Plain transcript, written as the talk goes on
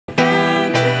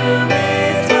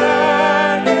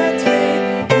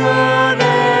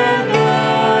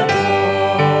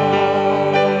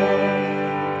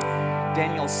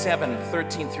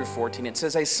13 through 14, it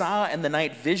says, I saw in the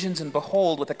night visions, and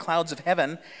behold, with the clouds of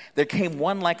heaven, there came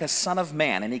one like a son of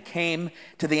man, and he came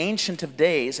to the Ancient of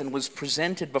Days and was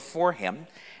presented before him,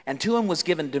 and to him was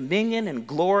given dominion and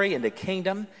glory and a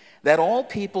kingdom, that all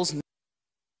peoples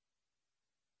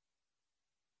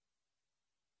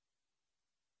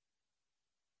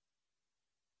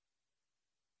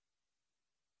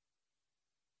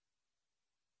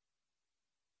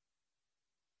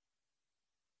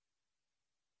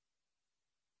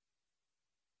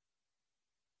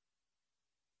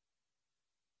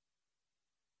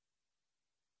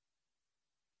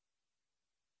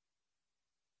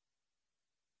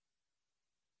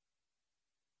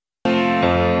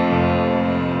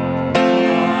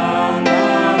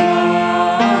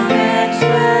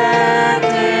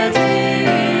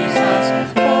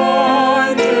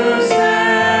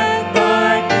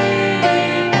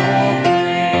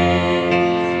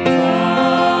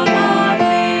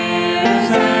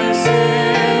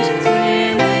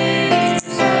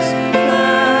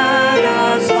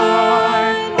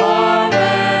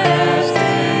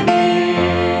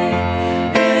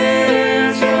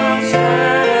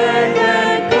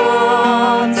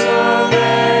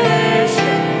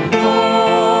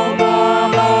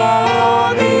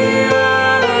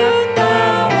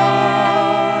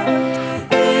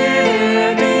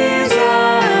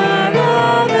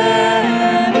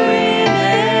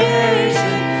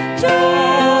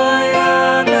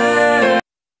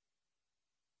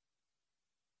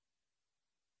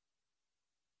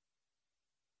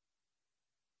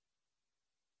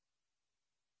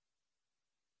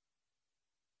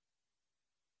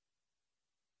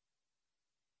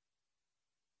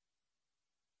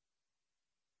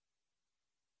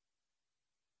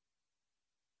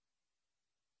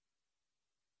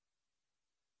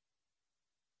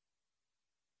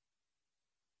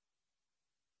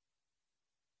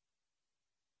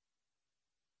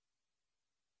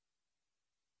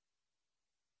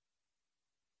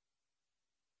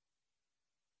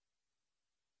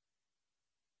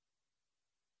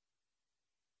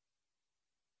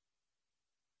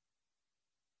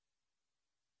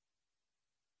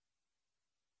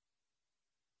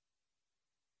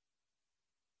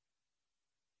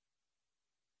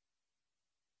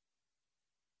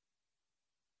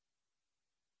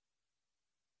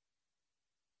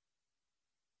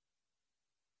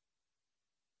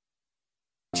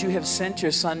you have sent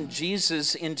your Son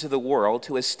Jesus into the world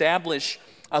to establish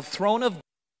a throne of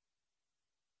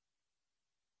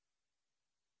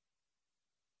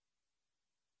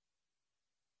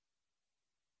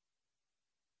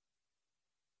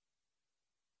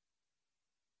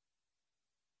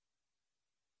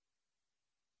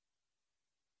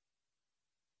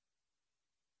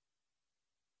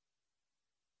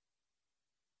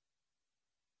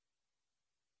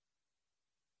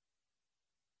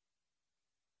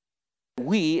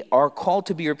we are called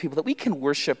to be your people, that we can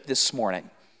worship this morning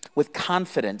with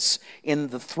confidence in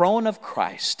the throne of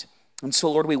Christ. And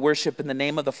so, Lord, we worship in the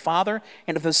name of the Father,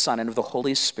 and of the Son, and of the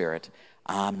Holy Spirit.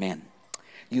 Amen.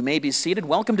 You may be seated.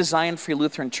 Welcome to Zion Free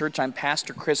Lutheran Church. I'm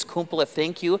Pastor Chris Kumpela.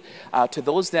 Thank you to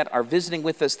those that are visiting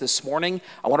with us this morning.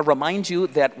 I want to remind you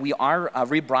that we are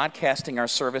rebroadcasting our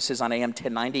services on AM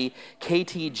 1090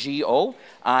 KTGO,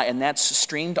 and that's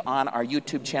streamed on our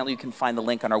YouTube channel. You can find the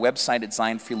link on our website at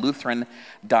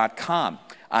zionfreelutheran.com.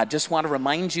 Just want to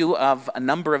remind you of a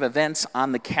number of events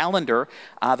on the calendar.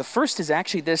 The first is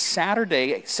actually this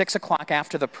Saturday, 6 o'clock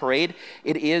after the parade.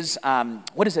 It is,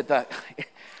 what is it?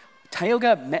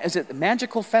 Tioga, is it the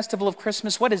Magical Festival of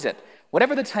Christmas? What is it?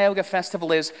 Whatever the Tioga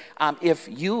Festival is, if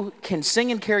you can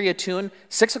sing and carry a tune,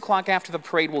 6 o'clock after the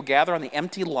parade, we'll gather on the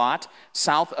empty lot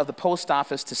south of the post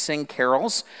office to sing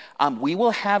carols. We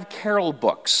will have carol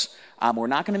books. We're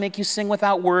not going to make you sing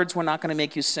without words. We're not going to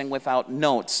make you sing without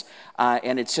notes.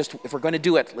 And it's just, if we're going to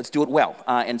do it, let's do it well.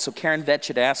 And so Karen Vetch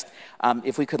had asked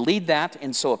if we could lead that,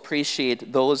 and so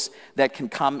appreciate those that can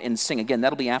come and sing. Again,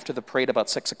 that'll be after the parade, about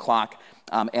 6 o'clock,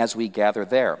 as we gather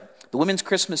there. The Women's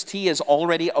Christmas Tea is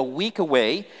already a week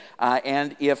away,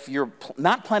 and if you're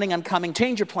not planning on coming,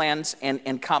 change your plans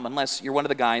and come. Unless you're one of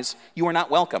the guys, you are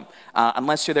not welcome,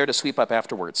 unless you're there to sweep up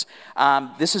afterwards.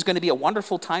 This is going to be a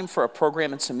wonderful time for a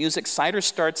program and some music. Cider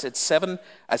starts at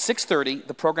 6:30.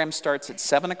 The program starts at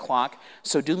 7 o'clock,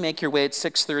 so do make your way at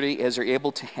 6:30 as you're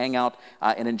able to hang out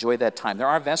and enjoy that time. There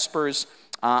are Vespers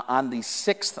on the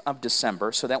 6th of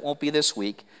December, so that won't be this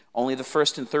week. Only the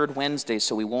first and third Wednesday,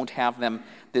 so we won't have them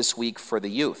this week for the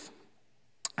youth.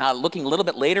 Looking a little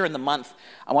bit later in the month,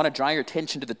 I want to draw your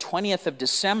attention to the 20th of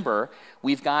December.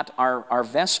 We've got our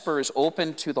Vespers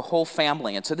open to the whole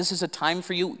family. And so this is a time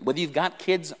for you, whether you've got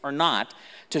kids or not,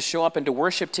 to show up and to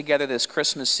worship together this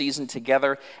Christmas season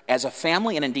together as a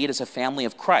family and indeed as a family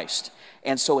of Christ.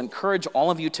 And so encourage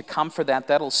all of you to come for that.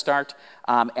 That'll start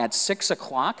at 6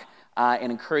 o'clock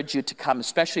and encourage you to come,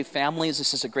 especially families.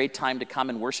 This is a great time to come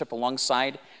and worship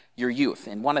alongside your youth,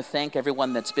 and want to thank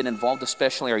everyone that's been involved,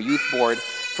 especially our youth board,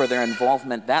 for their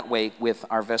involvement that way with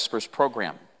our Vespers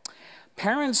program.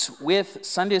 Parents with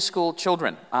Sunday school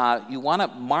children, you want to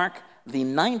mark the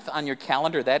 9th on your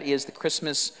calendar. That is the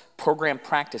Christmas program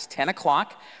practice, 10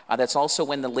 o'clock. That's also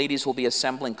when the ladies will be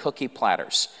assembling cookie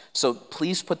platters. So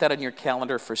please put that on your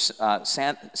calendar for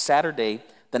Saturday,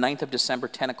 the 9th of December,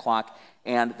 10 o'clock,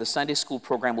 and the Sunday school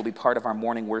program will be part of our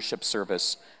morning worship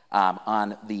service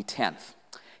on the 10th.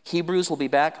 Hebrews will be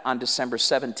back on December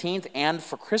 17th, and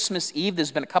for Christmas Eve,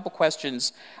 there's been a couple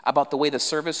questions about the way the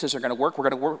services are going to work.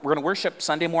 We're going to worship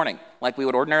Sunday morning, like we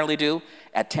would ordinarily do,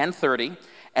 at 10:30,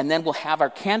 and then we'll have our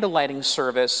candle lighting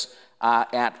service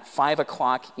at 5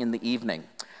 o'clock in the evening.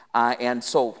 And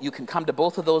so you can come to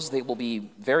both of those. They will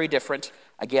be very different.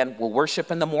 Again, we'll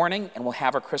worship in the morning, and we'll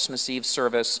have our Christmas Eve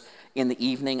service in the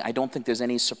evening. I don't think there's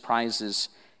any surprises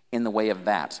in the way of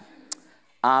that.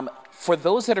 For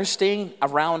those that are staying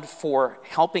around for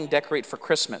helping decorate for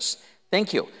Christmas,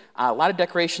 thank you. A lot of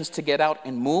decorations to get out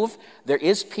and move. There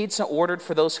is pizza ordered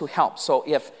for those who help. So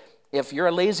if you're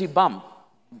a lazy bum,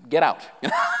 get out.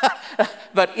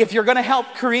 But if you're going to help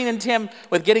Corrine and Tim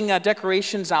with getting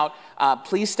decorations out,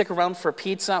 please stick around for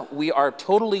pizza. We are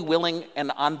totally willing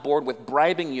and on board with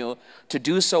bribing you to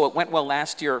do so. It went well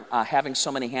last year having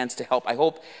so many hands to help. I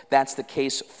hope that's the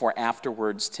case for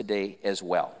afterwards today as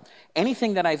well.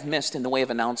 Anything that I've missed in the way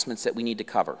of announcements that we need to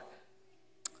cover?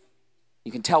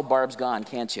 You can tell Barb's gone,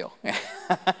 can't you?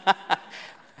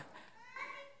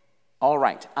 All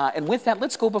right. And with that,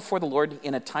 let's go before the Lord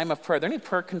in a time of prayer. Are there any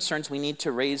prayer concerns we need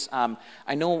to raise?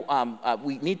 I know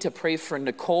we need to pray for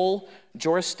Nicole,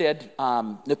 Jorsted,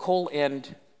 Nicole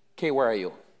and, Kay, where are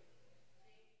you?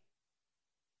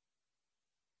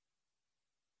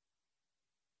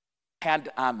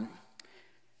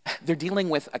 They're dealing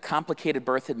with a complicated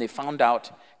birth, and they found out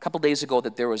a couple days ago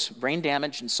that there was brain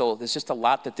damage, and so there's just a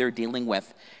lot that they're dealing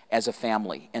with as a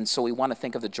family. And so we want to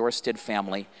think of the Jorsted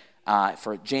family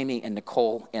for Jamie and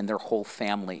Nicole and their whole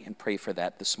family and pray for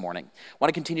that this morning. I want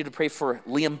to continue to pray for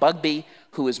Liam Bugby,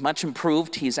 who is much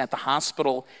improved. He's at the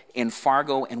hospital in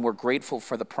Fargo, and we're grateful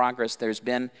for the progress there's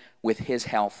been with his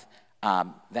health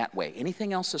that way.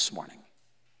 Anything else this morning?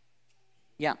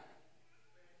 Yeah.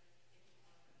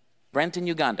 Brent in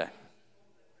Uganda.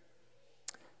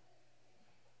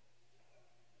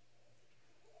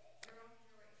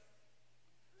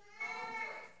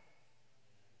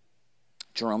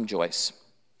 Jerome Joyce,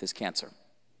 this cancer.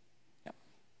 Yep.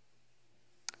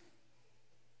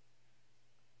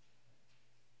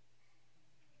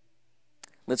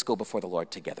 Let's go before the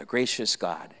Lord together. Gracious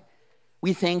God,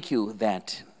 we thank you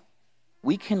that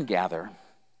we can gather,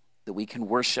 that we can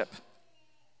worship,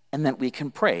 and that we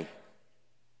can pray.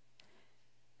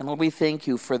 And Lord, we thank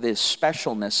you for this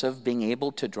specialness of being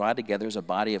able to draw together as a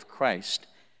body of Christ,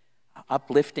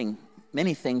 uplifting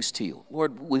many things to you.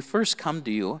 Lord, we first come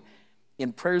to you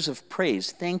in prayers of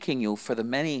praise, thanking you for the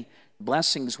many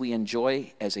blessings we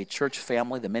enjoy as a church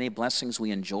family, the many blessings we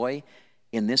enjoy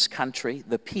in this country,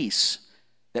 the peace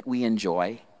that we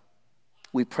enjoy.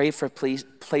 We pray for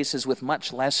places with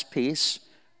much less peace,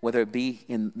 whether it be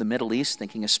in the Middle East,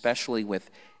 thinking especially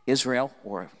with Israel,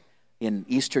 or in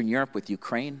Eastern Europe with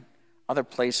Ukraine, other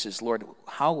places, Lord,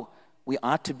 how we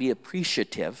ought to be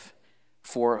appreciative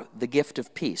for the gift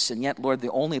of peace. And yet, Lord,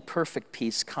 the only perfect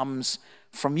peace comes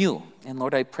from you. And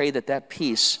Lord, I pray that that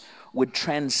peace would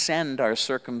transcend our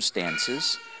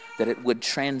circumstances, that it would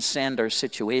transcend our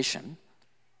situation.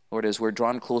 Lord, as we're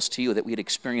drawn close to you, that we'd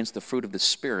experience the fruit of the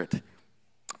Spirit,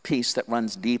 peace that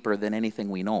runs deeper than anything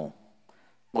we know.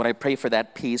 Lord, I pray for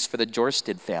that peace for the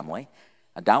Jorsted family.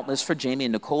 Doubtless for Jamie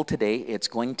and Nicole today, it's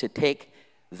going to take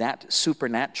that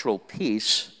supernatural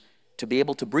peace to be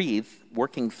able to breathe,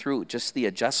 working through just the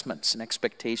adjustments and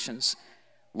expectations.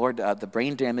 Lord, the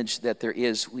brain damage that there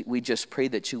is, we just pray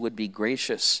that you would be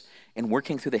gracious in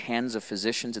working through the hands of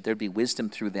physicians, that there would be wisdom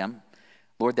through them.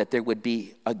 Lord, that there would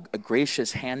be a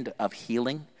gracious hand of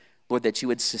healing. Lord, that you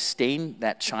would sustain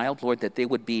that child. Lord, that they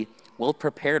would be well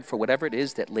prepared for whatever it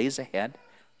is that lays ahead.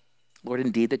 Lord,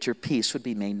 indeed, that your peace would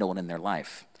be made known in their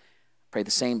life. Pray the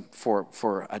same for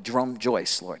Jerome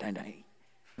Joyce, Lord. I know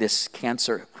this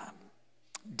cancer,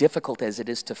 difficult as it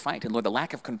is to fight, and Lord, the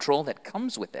lack of control that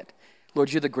comes with it.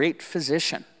 Lord, you're the great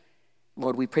physician,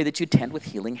 Lord, we pray that you tend with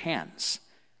healing hands.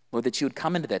 Lord, that you would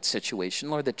come into that situation.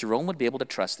 Lord, that Jerome would be able to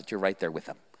trust that you're right there with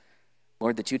him.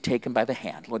 Lord, that you take him by the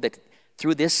hand. Lord, that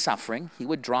through this suffering, he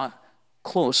would draw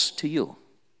close to you.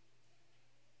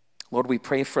 Lord, we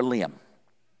pray for Liam.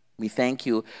 We thank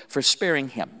you for sparing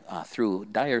him through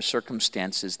dire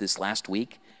circumstances this last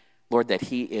week. Lord, that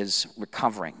he is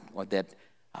recovering. Lord, that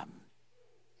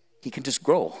he can just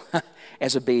grow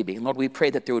as a baby. And Lord, we pray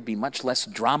that there would be much less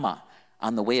drama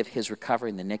on the way of his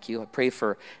recovery in the NICU. I pray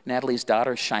for Natalie's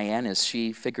daughter, Cheyenne, as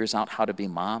she figures out how to be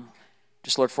mom.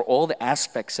 Just, Lord, for all the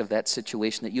aspects of that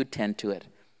situation, that you tend to it.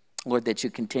 Lord, that you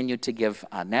continue to give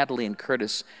Natalie and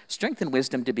Curtis strength and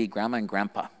wisdom to be grandma and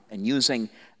grandpa, and using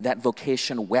that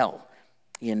vocation well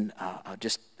in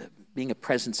just being a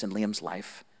presence in Liam's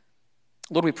life.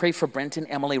 Lord, we pray for Brent and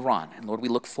Emily Ron, and Lord, we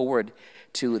look forward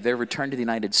to their return to the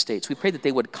United States. We pray that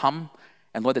they would come,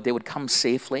 and Lord, that they would come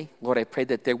safely. Lord, I pray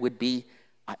that there would be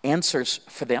answers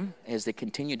for them as they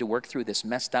continue to work through this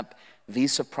messed up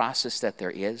visa process that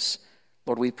there is.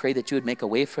 Lord, we pray that you would make a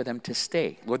way for them to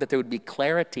stay. Lord, that there would be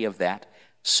clarity of that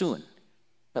soon.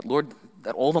 But Lord,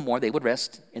 that all the more they would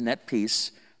rest in that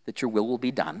peace, that your will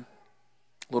be done.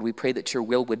 Lord, we pray that your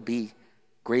will would be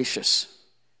gracious,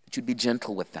 that you'd be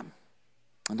gentle with them.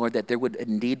 And Lord, that there would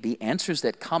indeed be answers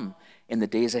that come in the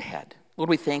days ahead. Lord,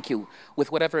 we thank you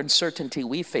with whatever uncertainty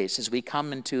we face as we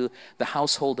come into the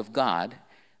household of God,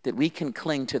 that we can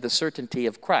cling to the certainty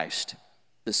of Christ,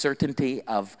 the certainty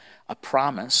of a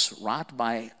promise wrought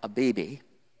by a baby,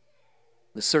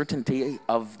 the certainty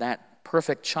of that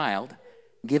perfect child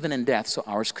given in death so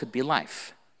ours could be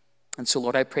life. And so,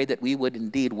 Lord, I pray that we would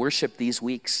indeed worship these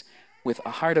weeks with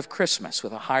a heart of Christmas,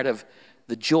 with a heart of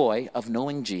the joy of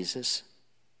knowing Jesus.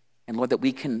 And Lord, that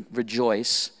we can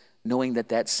rejoice knowing that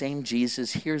that same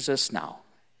Jesus hears us now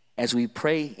as we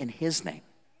pray in his name.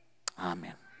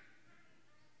 Amen.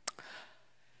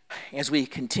 As we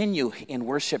continue in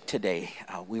worship today,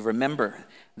 we remember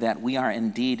that we are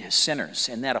indeed sinners,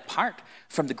 and that apart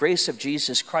from the grace of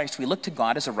Jesus Christ, we look to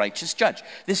God as a righteous judge.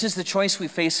 This is the choice we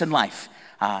face in life.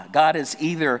 God is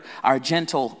either our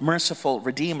gentle, merciful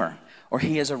Redeemer, or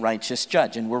he is a righteous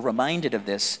judge, and we're reminded of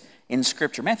this in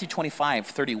Scripture. Matthew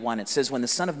 25:31, it says, when the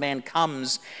Son of Man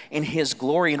comes in his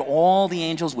glory and all the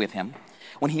angels with him,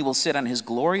 when he will sit on his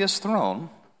glorious throne,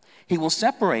 he will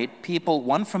separate people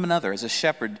one from another as a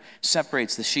shepherd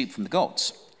separates the sheep from the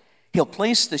goats. He'll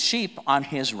place the sheep on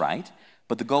his right,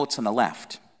 but the goats on the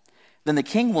left. Then the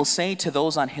king will say to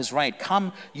those on his right,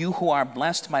 come, you who are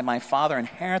blessed by my Father,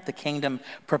 inherit the kingdom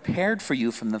prepared for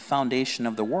you from the foundation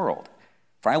of the world.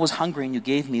 For I was hungry, and you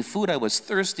gave me food. I was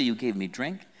thirsty, you gave me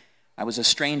drink. I was a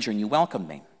stranger, and you welcomed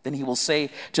me. Then he will say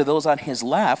to those on his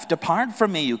left, depart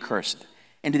from me, you cursed,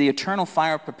 into the eternal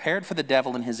fire prepared for the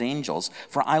devil and his angels.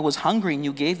 For I was hungry, and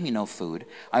you gave me no food.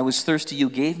 I was thirsty, you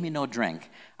gave me no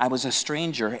drink. I was a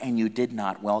stranger, and you did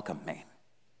not welcome me.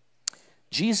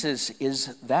 Jesus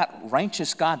is that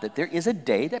righteous God, that there is a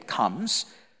day that comes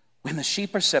when the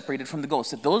sheep are separated from the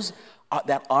goats, that those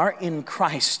that are in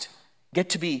Christ get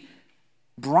to be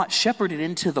brought, shepherded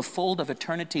into the fold of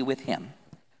eternity with him,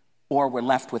 or we're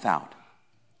left without.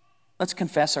 Let's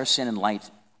confess our sin in light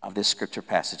of this scripture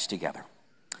passage together.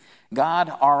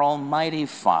 God, our almighty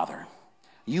Father,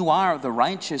 you are the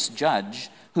righteous judge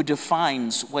who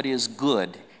defines what is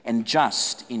good and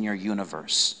just in your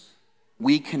universe.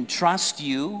 We can trust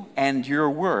you and your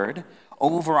word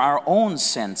over our own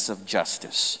sense of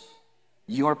justice.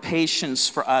 Your patience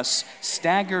for us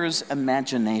staggers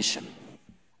imagination.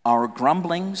 Our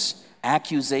grumblings,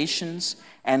 accusations,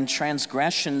 and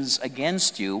transgressions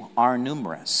against you are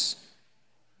numerous.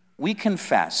 We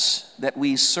confess that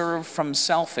we serve from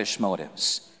selfish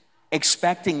motives,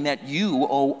 expecting that you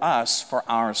owe us for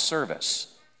our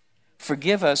service.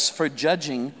 Forgive us for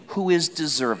judging who is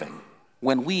deserving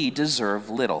when we deserve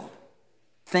little.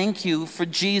 Thank you for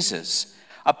Jesus,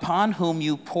 upon whom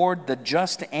you poured the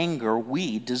just anger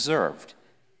we deserved.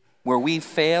 Where we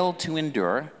failed to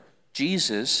endure,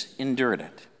 Jesus endured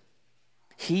it.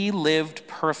 He lived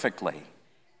perfectly,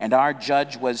 and our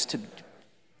judge was to,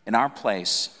 in our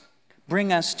place,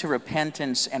 bring us to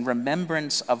repentance and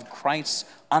remembrance of Christ's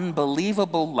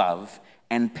unbelievable love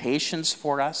and patience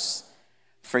for us.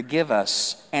 Forgive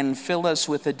us and fill us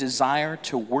with a desire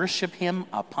to worship him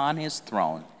upon his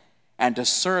throne and to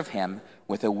serve him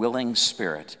with a willing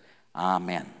spirit.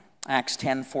 Amen. Acts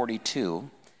 10:42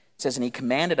 says, and he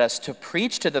commanded us to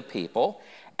preach to the people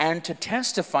and to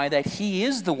testify that he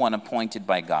is the one appointed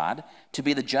by God to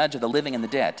be the judge of the living and the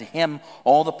dead. To him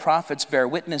all the prophets bear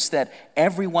witness that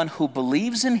everyone who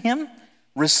believes in him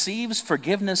receives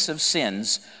forgiveness of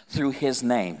sins through his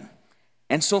name.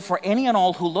 And so for any and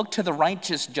all who look to the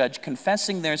righteous judge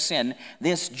confessing their sin,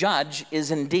 this judge is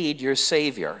indeed your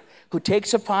Savior, who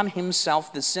takes upon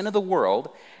himself the sin of the world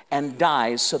and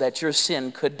dies so that your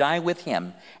sin could die with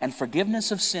him, and forgiveness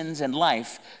of sins and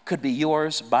life could be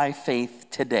yours by faith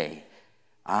today.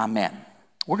 Amen.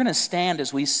 We're going to stand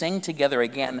as we sing together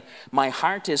again, "My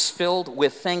Heart is Filled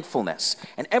with Thankfulness."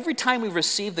 And every time we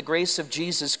receive the grace of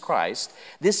Jesus Christ,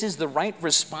 this is the right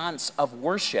response of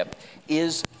worship,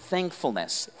 is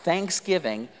thankfulness,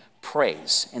 thanksgiving,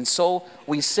 praise. And so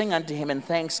we sing unto him in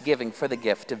thanksgiving for the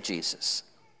gift of Jesus.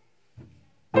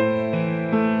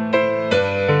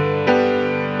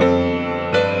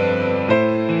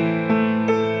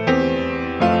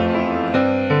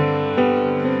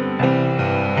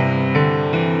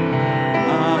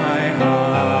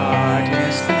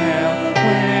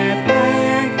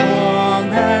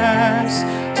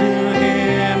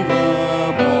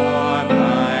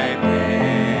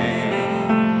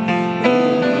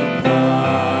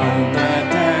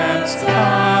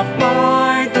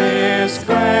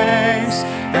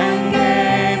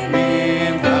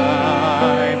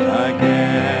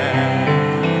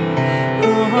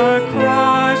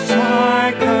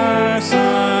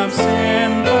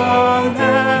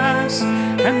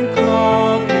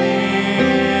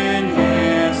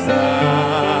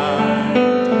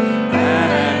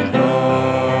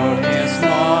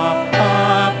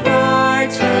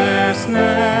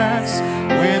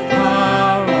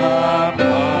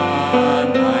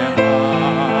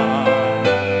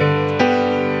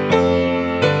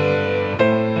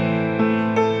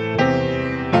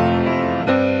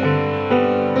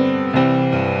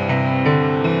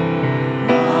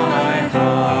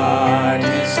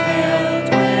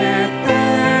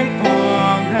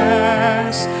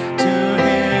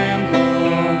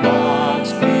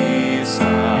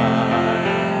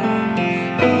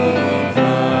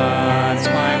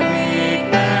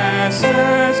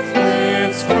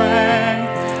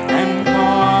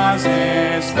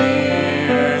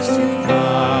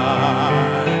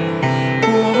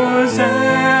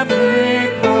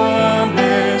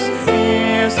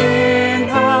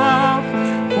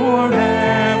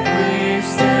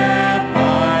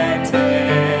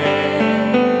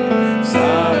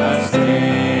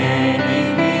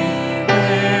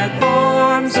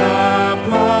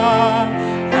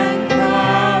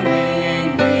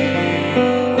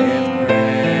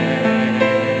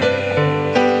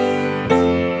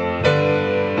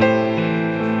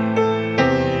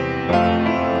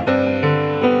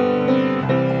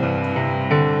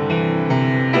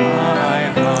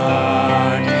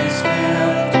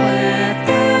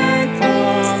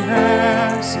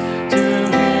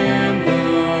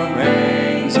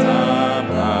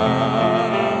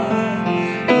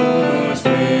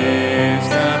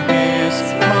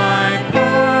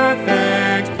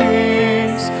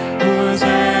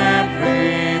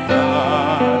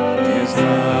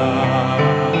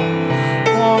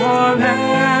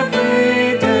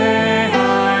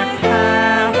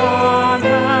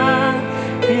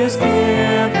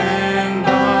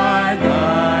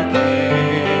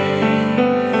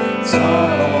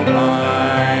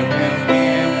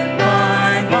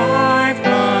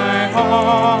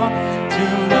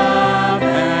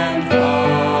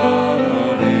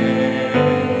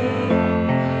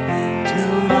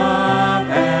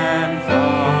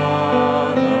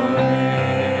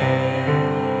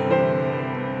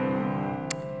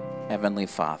 Heavenly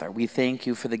Father, we thank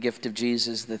you for the gift of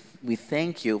Jesus. We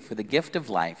thank you for the gift of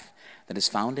life that is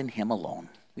found in him alone.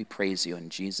 We praise you in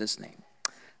Jesus' name.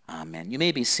 Amen. You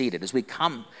may be seated. As we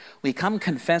come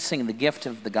confessing the gift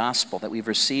of the gospel that we've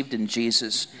received in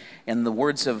Jesus in the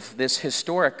words of this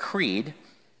historic creed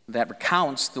that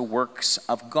recounts the works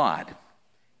of God,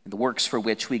 the works for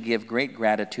which we give great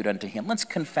gratitude unto him. Let's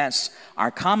confess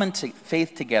our common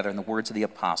faith together in the words of the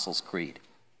Apostles' Creed.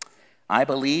 I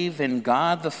believe in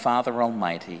God the Father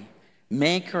Almighty,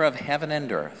 maker of heaven and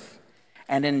earth,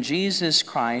 and in Jesus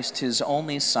Christ, his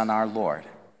only Son, our Lord,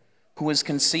 who was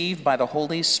conceived by the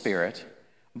Holy Spirit,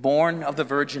 born of the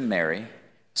Virgin Mary,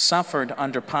 suffered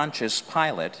under Pontius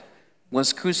Pilate,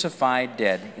 was crucified,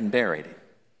 dead, and buried.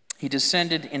 He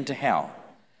descended into hell.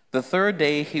 The third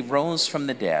day he rose from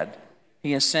the dead.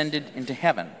 He ascended into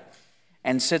heaven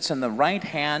and sits on the right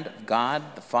hand of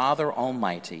God the Father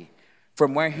Almighty,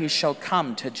 from where he shall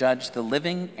come to judge the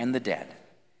living and the dead.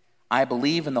 I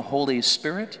believe in the Holy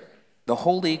Spirit, the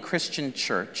holy Christian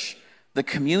church, the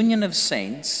communion of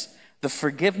saints, the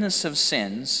forgiveness of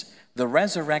sins, the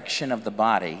resurrection of the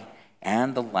body,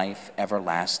 and the life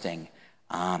everlasting.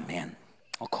 Amen.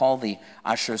 I'll call the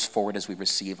ushers forward as we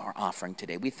receive our offering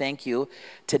today. We thank you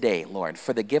today, Lord,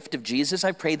 for the gift of Jesus.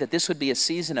 I pray that this would be a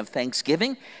season of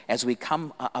thanksgiving as we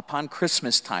come upon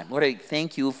Christmas time. Lord, I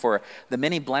thank you for the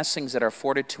many blessings that are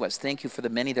afforded to us. Thank you for the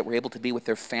many that were able to be with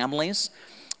their families.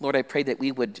 Lord, I pray that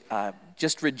we would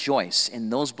just rejoice in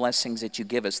those blessings that you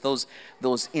give us,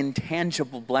 those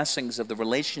intangible blessings of the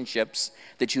relationships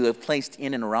that you have placed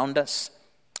in and around us.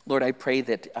 Lord, I pray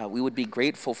that we would be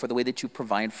grateful for the way that you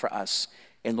provide for us.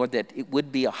 And Lord, that it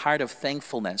would be a heart of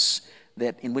thankfulness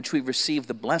that in which we receive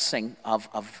the blessing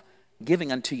of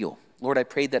giving unto you. Lord, I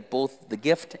pray that both the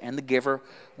gift and the giver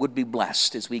would be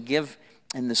blessed as we give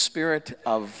in the spirit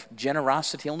of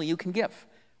generosity only you can give.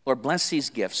 Lord, bless these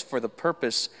gifts for the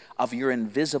purpose of your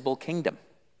invisible kingdom.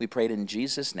 We pray it in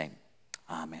Jesus' name.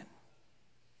 Amen.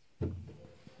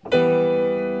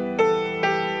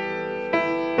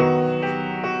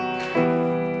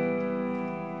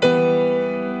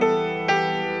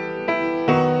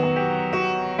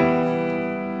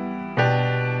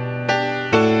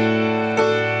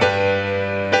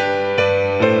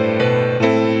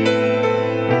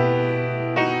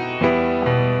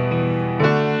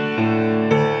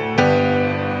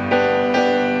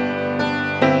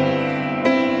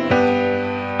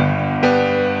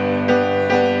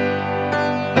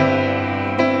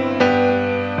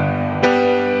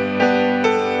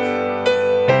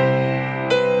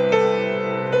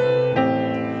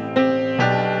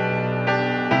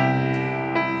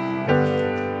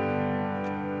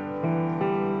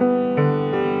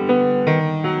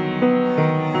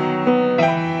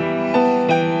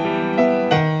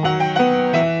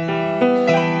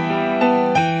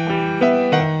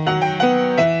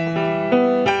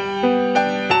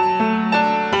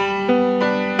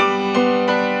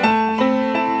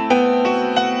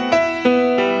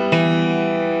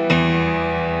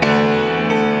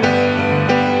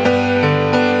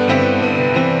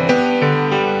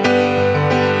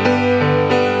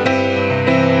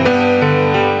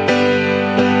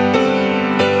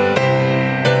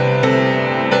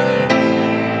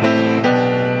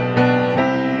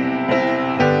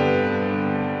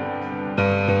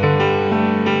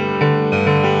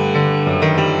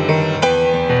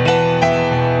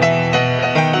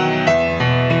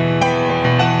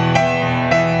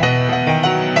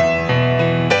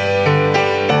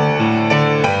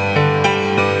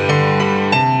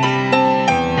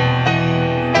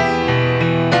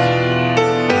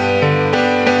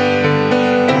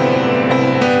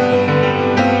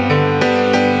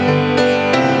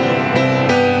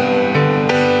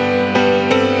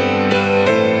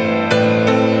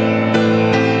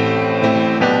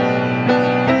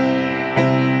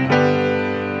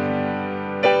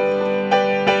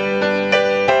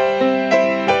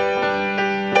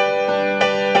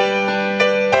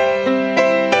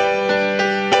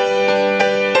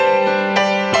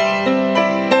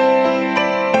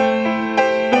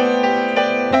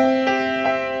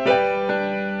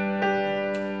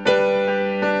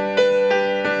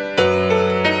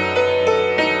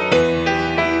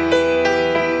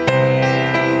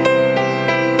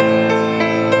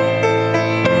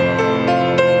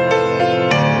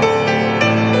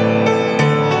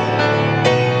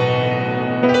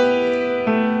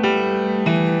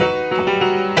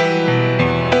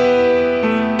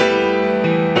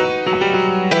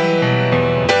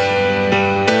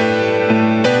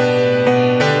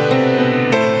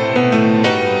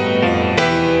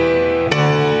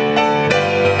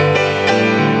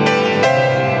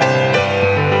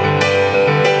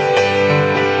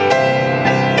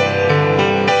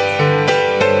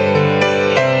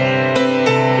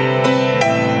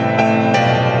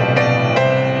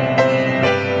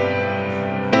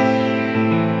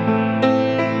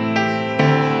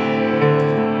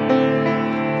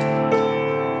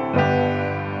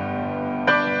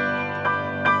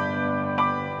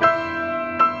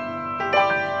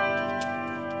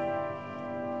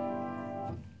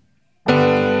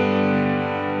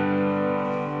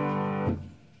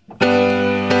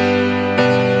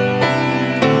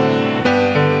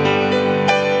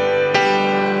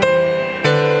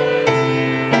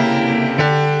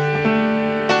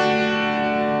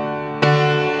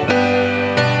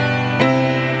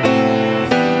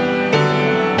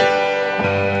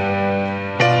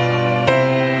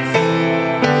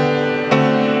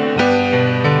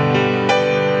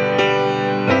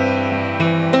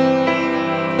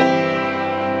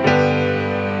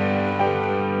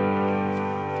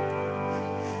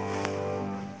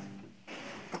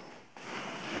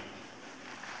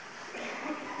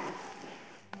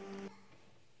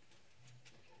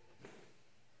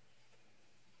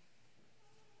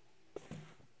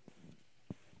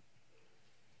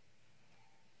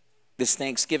 This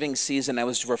Thanksgiving season, I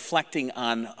was reflecting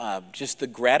on just the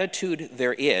gratitude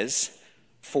there is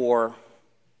for,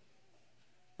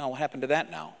 oh, what happened to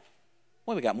that now?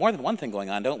 Well, we got more than one thing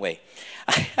going on, don't we?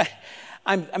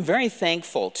 I'm very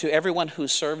thankful to everyone who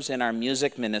serves in our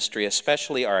music ministry,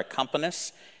 especially our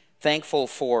accompanists. Thankful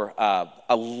for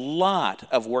a lot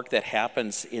of work that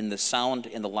happens in the sound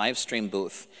in the live stream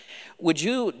booth. Would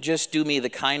you just do me the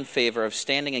kind favor of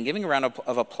standing and giving a round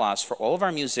of applause for all of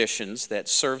our musicians that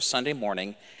serve Sunday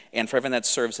morning and for everyone that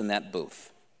serves in that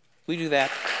booth? Will you do that?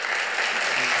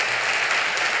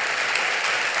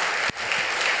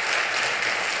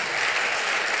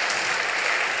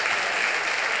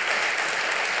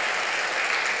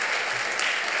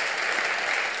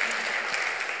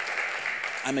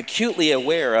 I'm acutely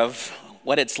aware of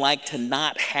what it's like to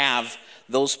not have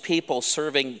those people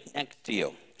serving next to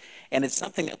you. And it's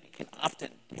something that we can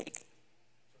often take.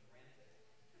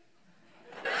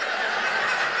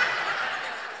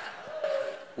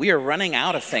 We are running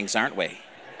out of things, aren't we?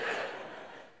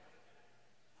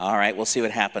 All right, we'll see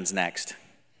what happens next.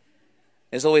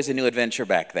 There's always a new adventure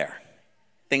back there.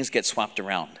 Things get swapped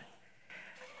around.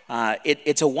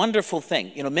 It's a wonderful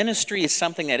thing. You know, ministry is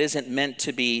something that isn't meant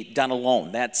to be done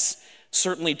alone. That's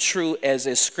certainly true as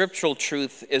a scriptural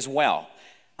truth as well.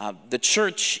 The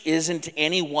church isn't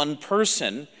any one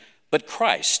person, but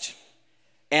Christ.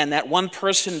 And that one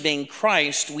person being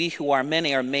Christ, we who are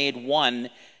many are made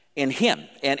one in him.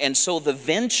 And so the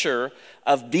venture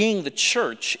of being the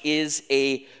church is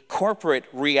a corporate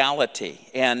reality.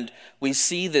 And we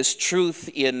see this truth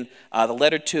in the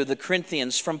letter to the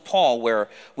Corinthians from Paul, where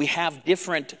we have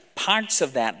different parts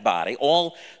of that body,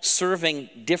 all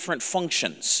serving different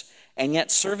functions, and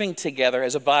yet serving together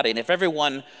as a body. And if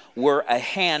everyone were a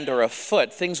hand or a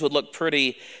foot, things would look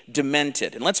pretty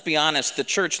demented. And let's be honest, the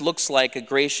church looks like a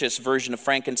gracious version of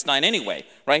Frankenstein anyway,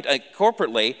 right?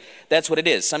 Corporately, that's what it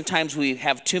is. Sometimes we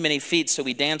have too many feet, so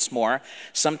we dance more.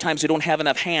 Sometimes we don't have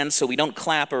enough hands, so we don't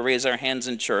clap or raise our hands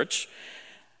in church.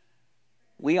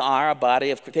 We are a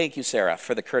body of, thank you, Sarah,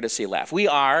 for the courtesy laugh. We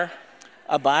are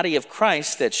a body of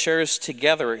Christ that shares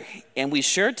together, and we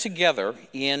share together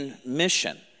in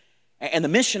mission. And the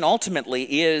mission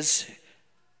ultimately is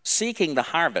seeking the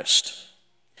harvest.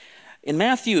 In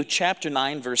Matthew chapter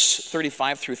 9, verse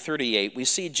 35 through 38, we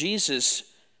see Jesus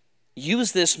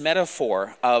use this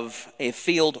metaphor of a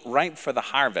field ripe for the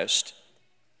harvest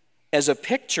as a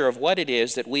picture of what it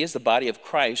is that we as the body of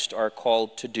Christ are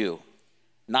called to do.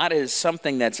 Not as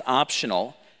something that's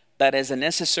optional, but as a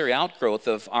necessary outgrowth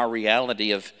of our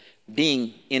reality of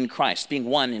being in Christ, being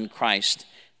one in Christ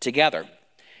together.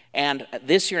 And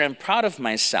this year I'm proud of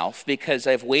myself because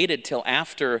I've waited till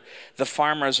after the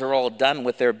farmers are all done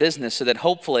with their business so that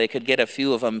hopefully I could get a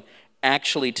few of them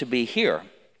actually to be here.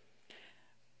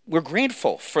 We're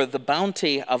grateful for the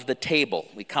bounty of the table.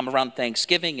 We come around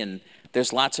Thanksgiving and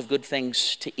there's lots of good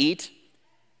things to eat.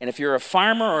 And if you're a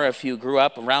farmer or if you grew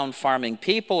up around farming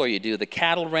people or you do the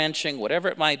cattle ranching, whatever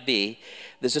it might be,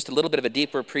 there's just a little bit of a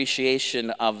deeper appreciation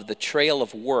of the trail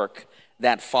of work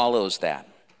that follows that.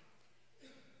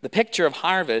 The picture of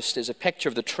harvest is a picture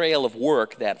of the trail of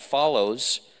work that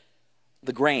follows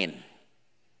the grain.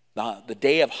 The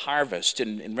day of harvest.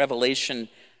 In Revelation,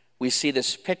 we see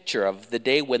this picture of the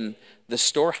day when the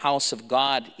storehouse of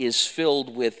God is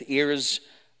filled with ears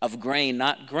of grain,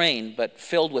 not grain, but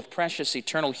filled with precious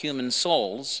eternal human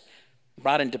souls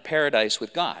brought into paradise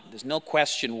with God. There's no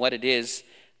question what it is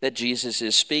that Jesus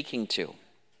is speaking to.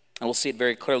 And we'll see it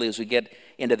very clearly as we get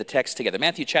into the text together.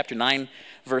 Matthew chapter 9,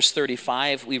 verse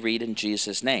 35, we read in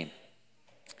Jesus' name.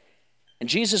 And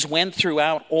Jesus went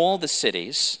throughout all the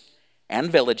cities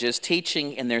and villages,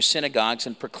 teaching in their synagogues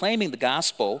and proclaiming the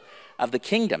gospel of the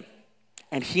kingdom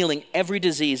and healing every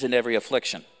disease and every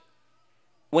affliction.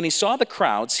 When he saw the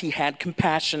crowds, he had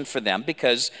compassion for them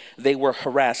because they were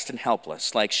harassed and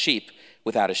helpless, like sheep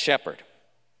without a shepherd.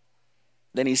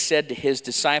 Then he said to his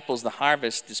disciples, the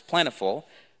harvest is plentiful,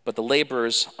 but the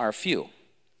laborers are few.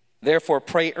 Therefore,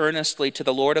 pray earnestly to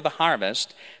the Lord of the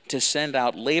harvest to send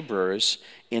out laborers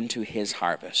into his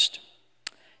harvest.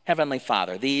 Heavenly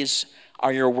Father, these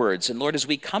are your words. And Lord, as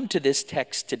we come to this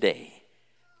text today,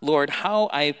 Lord, how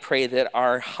I pray that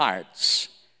our hearts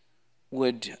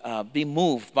would be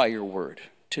moved by your word,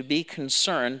 to be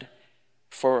concerned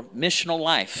for missional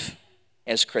life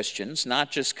as Christians, not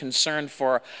just concerned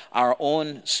for our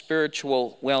own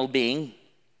spiritual well-being,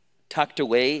 tucked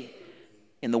away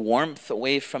in the warmth,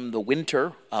 away from the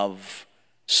winter of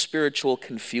spiritual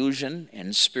confusion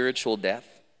and spiritual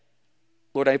death.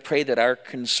 Lord, I pray that our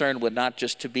concern would not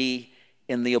just to be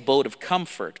in the abode of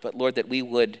comfort, but Lord, that we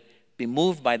would be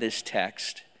moved by this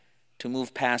text to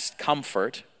move past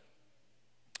comfort,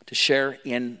 to share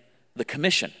in the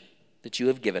commission that you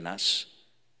have given us.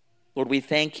 Lord, we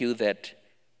thank you that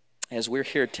as we're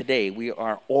here today, we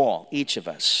are all, each of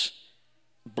us,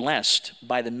 blessed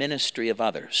by the ministry of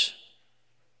others,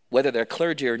 whether they're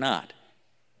clergy or not.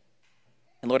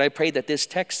 And Lord, I pray that this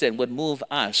text then would move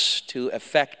us to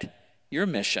effect your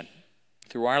mission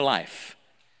through our life.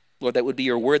 Lord, that would be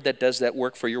your word that does that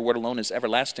work, for your word alone is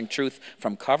everlasting truth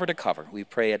from cover to cover. We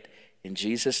pray it in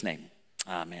Jesus' name.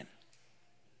 Amen.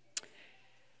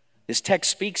 This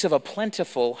text speaks of a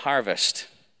plentiful harvest.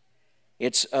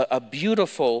 It's a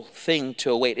beautiful thing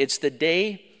to await. It's the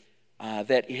day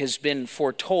that has been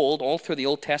foretold all through the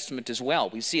Old Testament as well.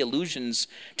 We see allusions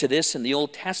to this in the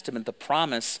Old Testament, the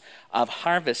promise of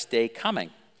harvest day coming.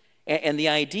 And the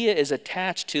idea is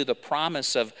attached to the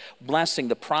promise of blessing,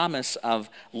 the promise of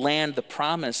land, the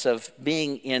promise of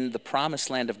being in the promised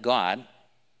land of God.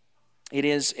 It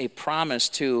is a promise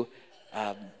to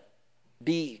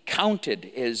be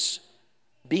counted as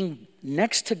being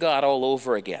next to God all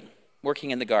over again,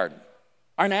 working in the garden.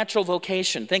 Our natural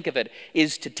vocation, think of it,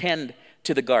 is to tend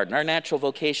to the garden. Our natural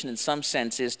vocation in some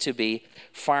sense is to be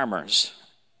farmers,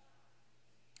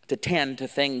 to tend to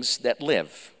things that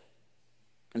live.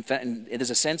 In fact, it is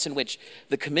a sense in which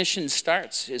the commission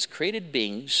starts as created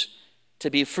beings to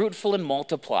be fruitful and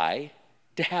multiply,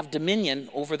 to have dominion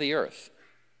over the earth.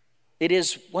 It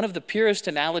is one of the purest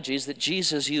analogies that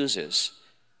Jesus uses,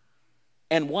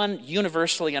 and one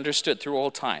universally understood through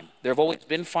all time. There have always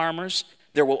been farmers.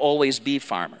 There will always be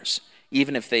farmers,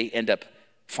 even if they end up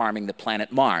farming the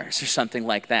planet Mars or something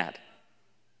like that.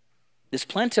 This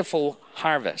plentiful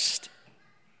harvest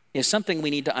is something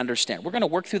we need to understand. We're going to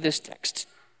work through this text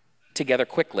together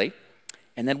quickly,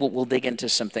 and then we'll dig into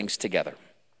some things together.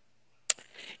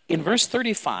 In verse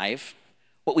 35,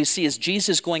 what we see is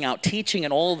Jesus going out teaching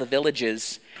in all the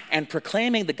villages and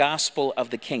proclaiming the gospel of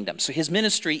the kingdom. So his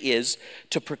ministry is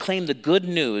to proclaim the good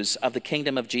news of the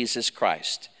kingdom of Jesus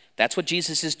Christ. That's what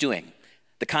Jesus is doing.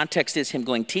 The context is him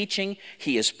going teaching.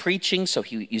 He is preaching, so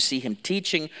you see him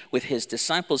teaching with his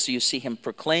disciples. So you see him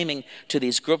proclaiming to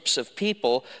these groups of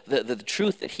people the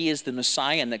truth that he is the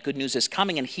Messiah and that good news is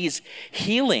coming. And he's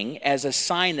healing as a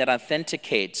sign that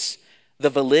authenticates the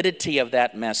validity of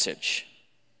that message,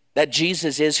 that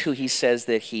Jesus is who he says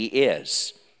that he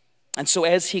is. And so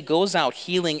as he goes out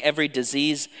healing every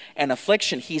disease and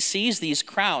affliction, he sees these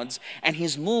crowds and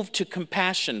he's moved to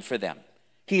compassion for them.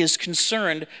 He is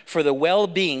concerned for the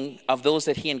well-being of those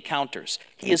that he encounters.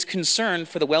 He is concerned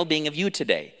for the well-being of you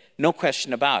today, no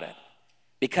question about it,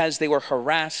 because they were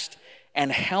harassed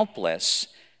and helpless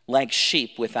like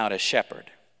sheep without a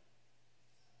shepherd.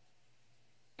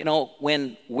 You know,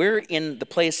 when we're in the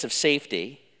place of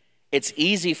safety, it's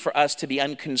easy for us to be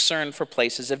unconcerned for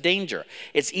places of danger.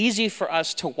 It's easy for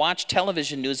us to watch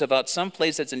television news about some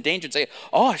place that's in danger and say,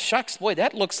 oh, shucks, boy,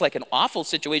 that looks like an awful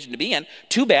situation to be in.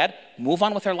 Too bad. Move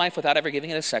on with our life without ever giving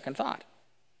it a second thought.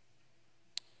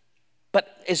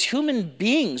 But as human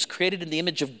beings created in the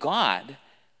image of God,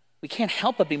 we can't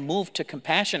help but be moved to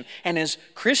compassion. And as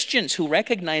Christians who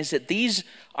recognize that these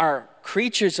are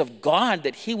creatures of God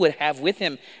that he would have with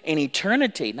him in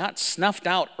eternity, not snuffed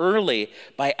out early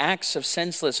by acts of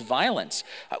senseless violence,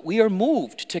 we are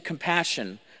moved to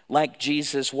compassion like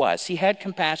Jesus was. He had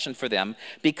compassion for them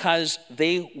because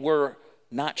they were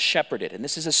not shepherded. And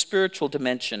this is a spiritual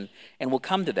dimension, and we'll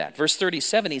come to that. Verse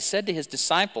 37, he said to his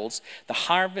disciples, the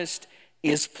harvest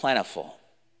is plentiful.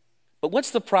 But what's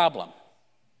the problem?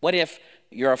 What if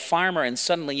you're a farmer and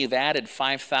suddenly you've added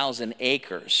 5,000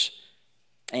 acres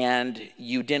and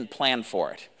you didn't plan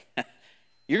for it?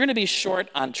 You're going to be short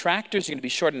on tractors, you're going to be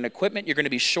short on equipment, you're going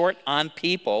to be short on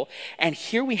people. And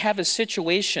here we have a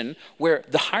situation where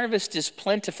the harvest is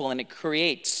plentiful and it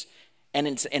creates and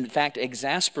in fact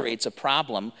exasperates a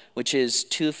problem, which is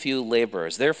too few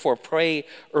laborers. Therefore, pray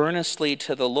earnestly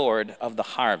to the Lord of the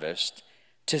harvest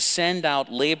to send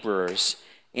out laborers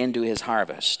into his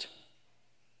harvest.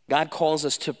 God calls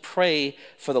us to pray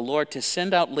for the Lord to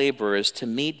send out laborers to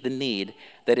meet the need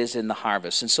that is in the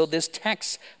harvest. And so this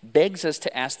text begs us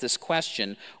to ask this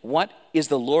question: what is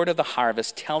the Lord of the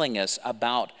harvest telling us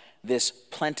about this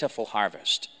plentiful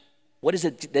harvest? What is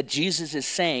it that Jesus is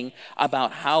saying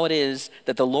about how it is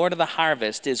that the Lord of the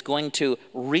harvest is going to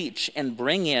reach and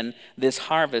bring in this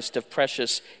harvest of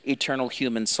precious eternal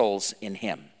human souls in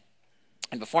him?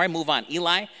 And before I move on,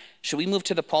 Eli, should we move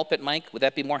to the pulpit, Mike? Would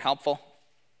that be more helpful?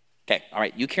 Okay, all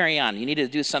right, you carry on. You need to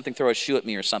do something, throw a shoe at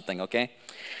me or something, okay?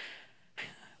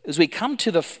 As we come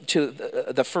to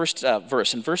the first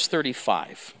verse, in verse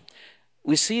 35,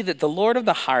 we see that the Lord of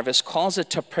the harvest calls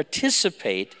it to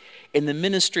participate in the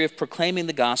ministry of proclaiming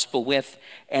the gospel with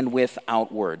and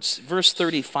without words. Verse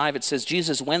 35, it says,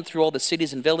 Jesus went through all the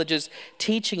cities and villages,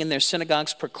 teaching in their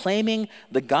synagogues, proclaiming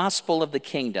the gospel of the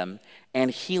kingdom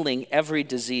and healing every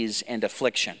disease and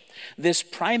affliction. This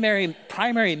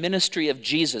primary ministry of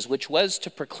Jesus, which was to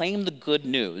proclaim the good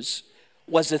news,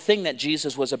 was the thing that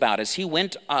Jesus was about. As he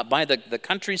went by the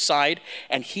countryside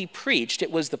and he preached,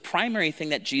 it was the primary thing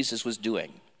that Jesus was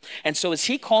doing. And so as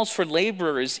he calls for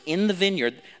laborers in the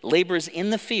vineyard, laborers in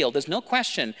the field, there's no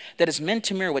question that is meant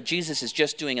to mirror what Jesus is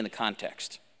just doing in the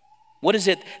context. What is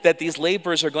it that these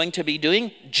laborers are going to be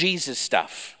doing? Jesus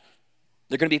stuff.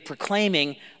 They're going to be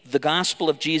proclaiming the gospel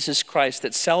of Jesus Christ,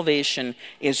 that salvation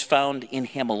is found in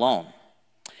him alone.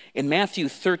 In Matthew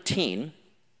 13,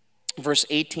 verse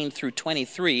 18 through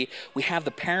 23, we have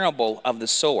the parable of the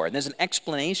sower. And there's an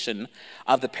explanation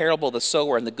of the parable of the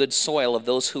sower and the good soil of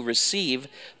those who receive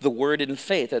the word in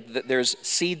faith. That there's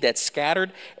seed that's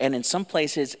scattered, and in some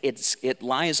places it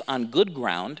lies on good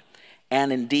ground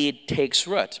and indeed takes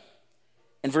root.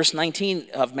 In verse 19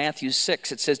 of Matthew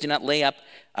 6, it says, do not lay up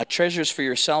treasures for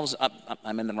yourselves.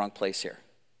 I'm in the wrong place here.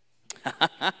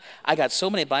 I got so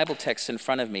many Bible texts in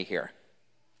front of me here.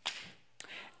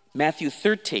 Matthew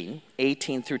 13,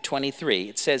 18 through 23,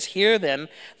 it says, hear then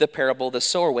the parable of the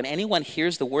sower. When anyone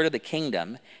hears the word of the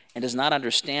kingdom and does not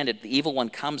understand it, the evil one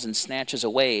comes and snatches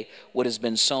away what has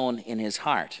been sown in his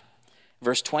heart.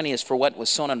 Verse 20 is, for what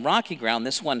was sown on rocky ground,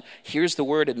 this one hears the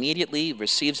word immediately,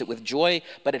 receives it with joy,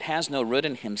 but it has no root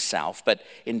in himself, but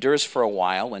endures for a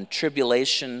while. When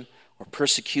tribulation or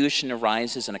persecution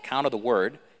arises on account of the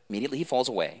word, immediately he falls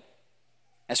away.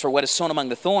 As for what is sown among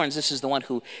the thorns, this is the one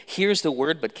who hears the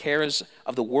word, but cares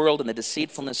of the world and the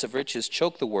deceitfulness of riches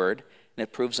choke the word, and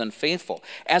it proves unfaithful.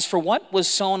 As for what was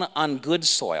sown on good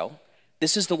soil,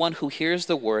 this is the one who hears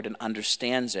the word and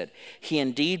understands it. He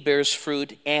indeed bears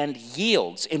fruit and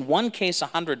yields, in one case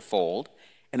 100-fold,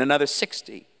 in another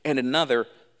 60, and another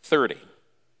 30.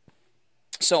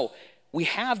 So we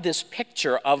have this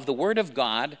picture of the word of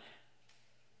God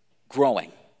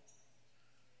growing.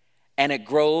 And it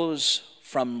grows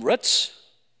from roots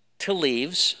to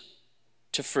leaves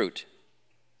to fruit.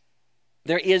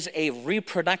 There is a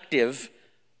reproductive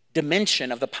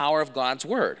dimension of the power of God's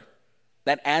word.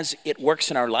 That as it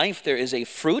works in our life, there is a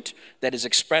fruit that is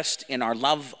expressed in our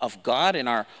love of God, in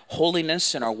our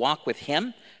holiness, in our walk with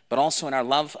him, but also in our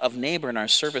love of neighbor and our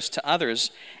service to others,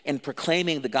 in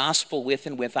proclaiming the gospel with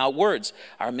and without words.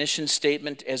 Our mission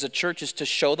statement as a church is to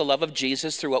show the love of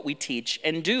Jesus through what we teach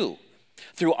and do,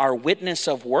 through our witness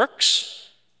of works,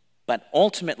 but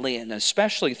ultimately and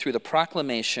especially through the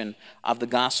proclamation of the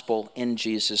gospel in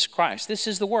Jesus Christ. This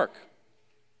is the work.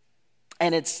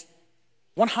 And it's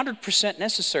 100%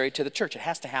 necessary to the church. It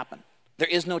has to happen. There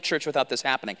is no church without this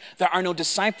happening. There are no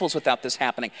disciples without this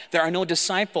happening. There are no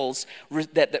disciples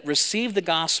that receive the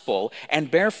gospel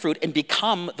and bear fruit and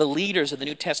become the leaders of the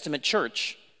New Testament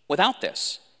church without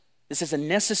this. This is a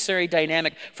necessary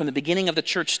dynamic from the beginning of the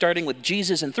church, starting with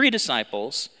Jesus and 3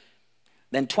 disciples,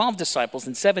 then 12 disciples,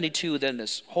 and 72, then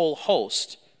this whole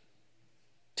host,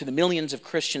 to the millions of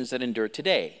Christians that endure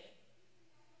today.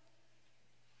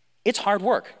 It's hard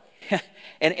work.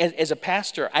 And as a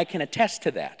pastor, I can attest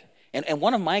to that. And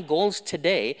one of my goals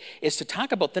today is to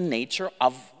talk about the nature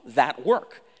of that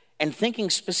work and thinking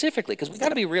specifically, because we've got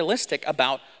to be realistic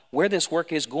about where this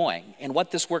work is going and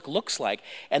what this work looks like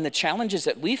and the challenges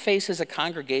that we face as a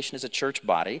congregation, as a church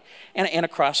body, and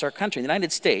across our country. In the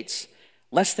United States,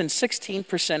 less than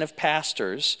 16% of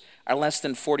pastors are less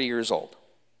than 40 years old.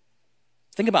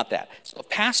 Think about that. So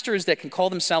pastors that can call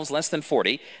themselves less than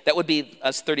 40, that would be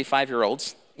us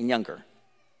 35-year-olds and younger.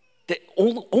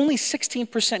 Only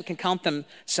 16% can count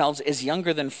themselves as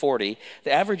younger than 40.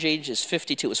 The average age is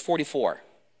 52. It was 44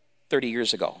 30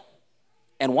 years ago.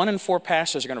 And 1 in 4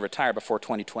 pastors are going to retire before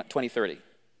 2030,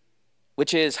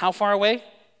 which is how far away?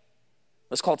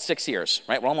 Let's call it 6 years,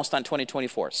 right? We're almost on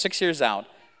 2024. 6 years out,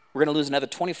 we're going to lose another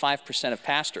 25% of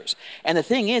pastors. And the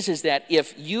thing is that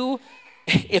if you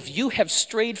have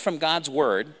strayed from God's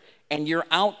word and you're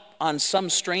out on some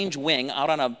strange wing, out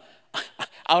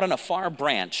on a far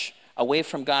branch away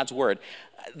from God's word,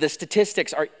 the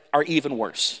statistics are even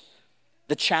worse.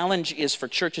 The challenge is for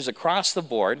churches across the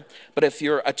board, but if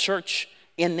you're a church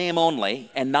in name only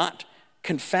and not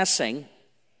confessing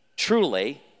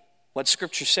truly what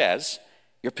Scripture says,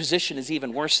 your position is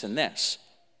even worse than this.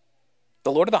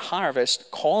 The Lord of the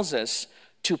harvest calls us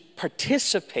to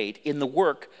participate in the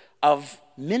work of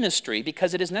ministry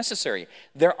because it is necessary.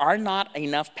 There are not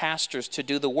enough pastors to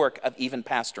do the work of even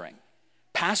pastoring.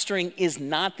 Pastoring is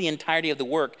not the entirety of the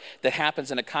work that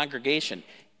happens in a congregation.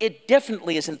 It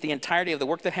definitely isn't the entirety of the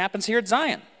work that happens here at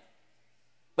Zion.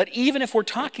 But even if we're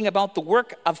talking about the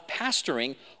work of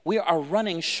pastoring, we are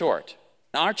running short.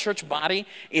 Now, our church body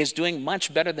is doing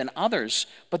much better than others,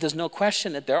 but there's no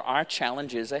question that there are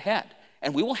challenges ahead.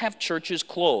 And we will have churches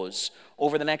close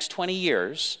over the next 20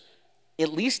 years,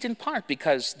 at least in part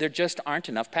because there just aren't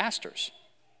enough pastors.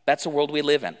 That's the world we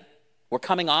live in. We're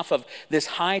coming off of this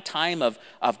high time of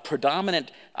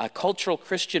predominant cultural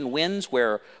Christian winds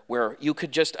where you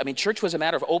could just, church was a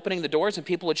matter of opening the doors and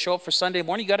people would show up for Sunday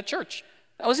morning, you got to church.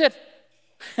 That was it.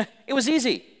 It was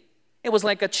easy. It was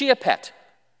like a chia pet.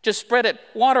 Just spread it,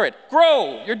 water it,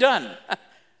 grow, you're done.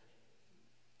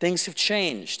 Things have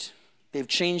changed. They've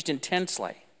changed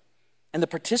intensely. And the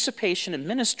participation in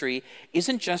ministry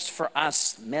isn't just for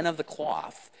us, men of the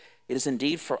cloth. It is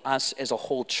indeed for us as a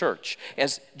whole church.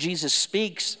 As Jesus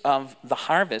speaks of the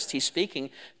harvest, he's speaking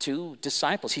to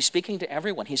disciples. He's speaking to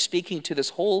everyone. He's speaking to this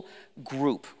whole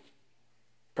group,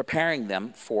 preparing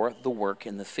them for the work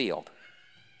in the field.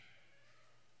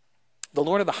 The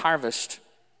Lord of the harvest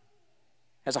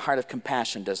has a heart of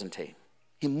compassion, doesn't he?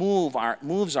 He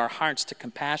moves our hearts to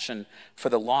compassion for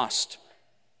the lost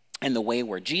and the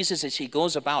wayward. Jesus, as he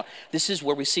goes about, this is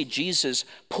where we see Jesus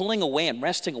pulling away and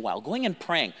resting a while, going and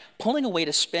praying, pulling away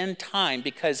to spend time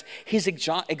because he's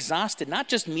exhausted, not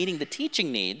just meeting the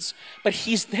teaching needs, but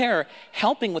he's there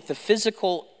helping with the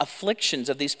physical afflictions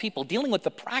of these people, dealing with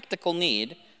the practical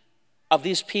need of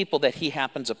these people that he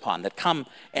happens upon, that come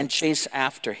and chase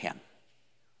after him.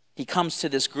 He comes to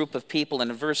this group of people,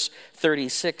 and in verse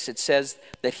 36, it says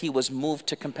that he was moved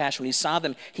to compassion. When he saw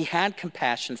them, he had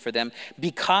compassion for them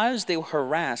because they were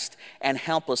harassed and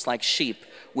helpless like sheep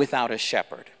without a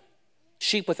shepherd.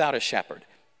 Sheep without a shepherd.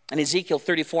 In Ezekiel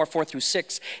 34,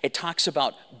 4-6, it talks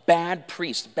about bad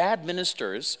priests, bad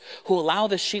ministers who allow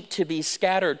the sheep to be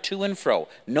scattered to and fro.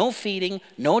 No feeding,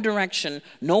 no direction,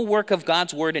 no work of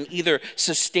God's word in either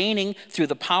sustaining through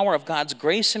the power of God's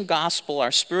grace and gospel our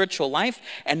spiritual life,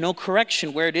 and no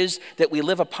correction where it is that we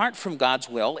live apart from God's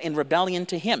will in rebellion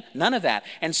to him. None of that.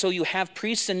 And so you have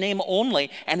priests in name only,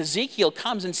 and Ezekiel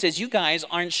comes and says, you guys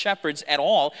aren't shepherds at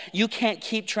all. You can't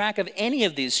keep track of any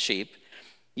of these sheep.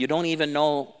 You don't even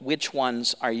know which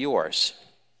ones are yours.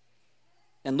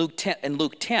 In Luke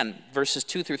 10, verses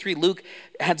 2-3, Luke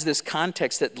adds this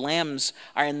context that lambs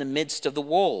are in the midst of the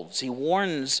wolves. He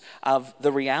warns of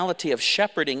the reality of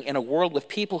shepherding in a world with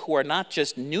people who are not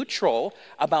just neutral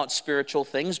about spiritual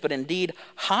things, but indeed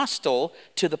hostile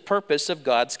to the purpose of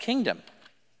God's kingdom.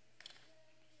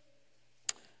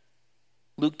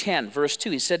 Luke 10, verse 2,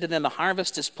 he said to them, the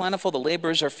harvest is plentiful, the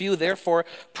laborers are few, therefore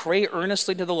pray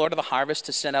earnestly to the Lord of the harvest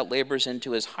to send out laborers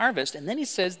into his harvest. And then he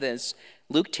says this,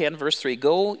 Luke 10, verse 3,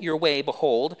 go your way,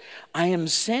 behold, I am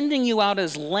sending you out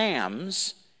as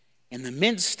lambs in the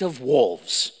midst of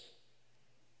wolves.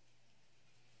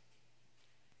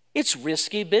 It's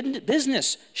risky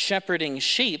business shepherding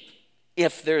sheep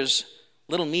if there's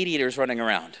little meat eaters running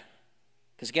around.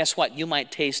 Because guess what? You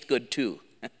might taste good too.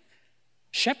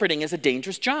 Shepherding is a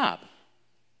dangerous job.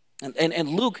 And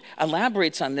Luke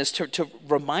elaborates on this to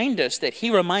remind us that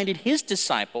he reminded his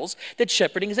disciples that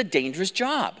shepherding is a dangerous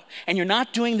job. And you're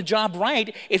not doing the job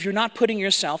right if you're not putting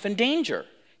yourself in danger.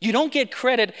 You don't get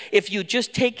credit if you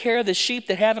just take care of the sheep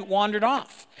that haven't wandered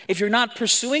off. If you're not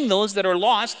pursuing those that are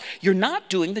lost, you're not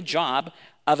doing the job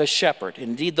of a shepherd.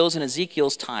 Indeed, those in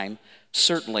Ezekiel's time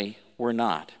certainly were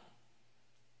not.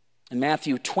 In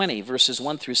Matthew 20, verses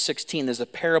 1-16, there's a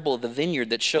parable of the vineyard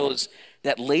that shows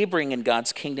that laboring in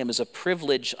God's kingdom is a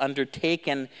privilege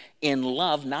undertaken in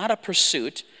love, not a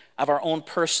pursuit of our own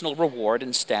personal reward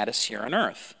and status here on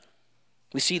earth.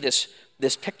 We see this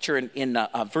picture in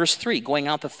verse 3. Going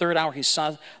out the third hour, he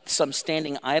saw some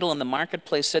standing idle in the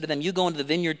marketplace, said to them, you go into the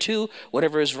vineyard too,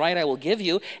 whatever is right I will give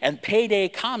you. And payday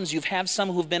comes. You have some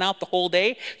who've been out the whole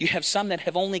day. You have some that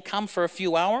have only come for a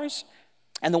few hours.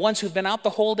 And the ones who've been out the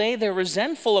whole day, they're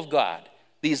resentful of God,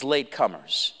 these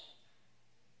latecomers.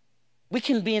 We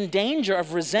can be in danger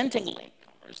of resenting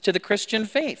latecomers to the Christian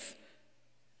faith.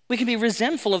 We can be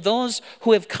resentful of those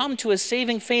who have come to a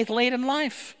saving faith late in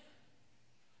life.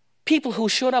 People who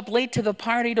showed up late to the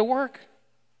party to work.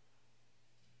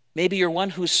 Maybe you're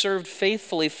one who served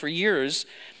faithfully for years,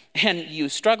 and you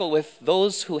struggle with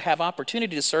those who have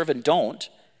opportunity to serve and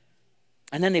don't.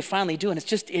 And then they finally do, and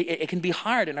it can be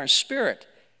hard in our spirit.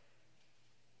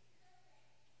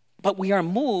 But we are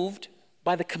moved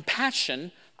by the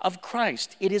compassion of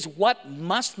Christ. It is what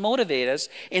must motivate us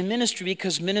in ministry,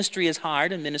 because ministry is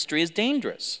hard and ministry is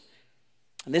dangerous.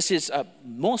 And this is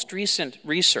most recent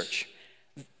research.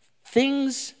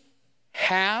 Things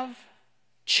have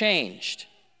changed.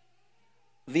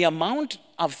 The amount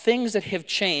of things that have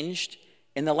changed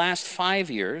in the last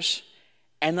 5 years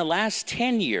and the last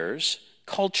 10 years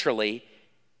culturally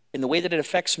in the way that it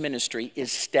affects ministry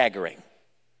is staggering.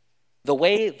 The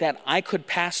way that I could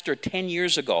pastor 10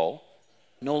 years ago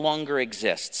no longer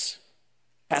exists.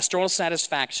 Pastoral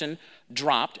satisfaction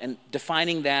dropped, and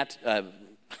defining that,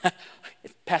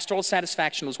 pastoral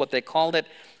satisfaction was what they called it.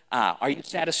 Are you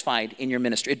satisfied in your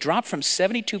ministry? It dropped from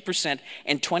 72%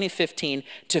 in 2015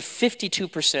 to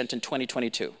 52% in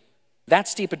 2022. That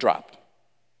steep a drop.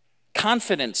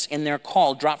 Confidence in their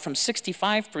call dropped from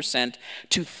 65%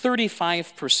 to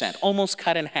 35%, almost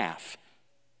cut in half.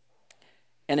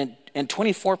 And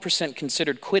 24%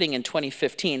 considered quitting in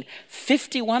 2015,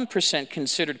 51%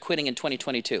 considered quitting in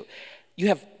 2022. You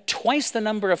have twice the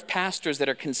number of pastors that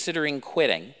are considering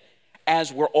quitting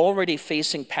as we're already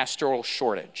facing pastoral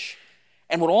shortage.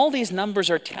 And what all these numbers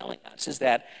are telling us is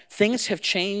that things have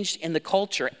changed in the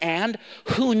culture, and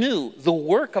who knew the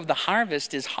work of the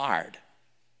harvest is hard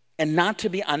and not to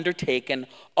be undertaken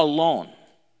alone.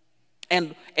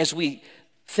 And as we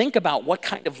think about what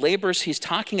kind of laborers he's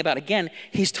talking about, again,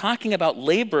 he's talking about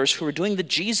laborers who are doing the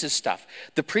Jesus stuff,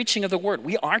 the preaching of the word.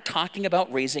 We are talking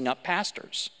about raising up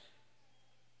pastors.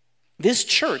 This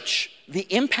church, the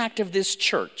impact of this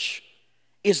church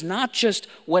is not just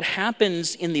what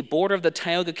happens in the border of the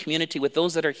Tioga community with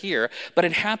those that are here, but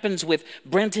it happens with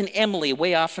Brent and Emily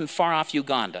way off and far off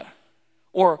Uganda.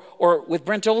 Or with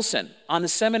Brent Olson on the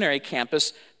seminary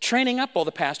campus, training up all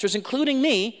the pastors, including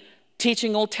me,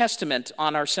 teaching Old Testament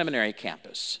on our seminary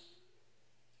campus.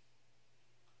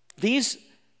 These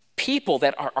people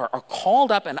that are called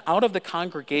up and out of the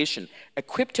congregation,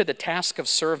 equipped to the task of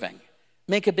serving,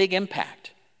 make a big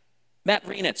impact. Matt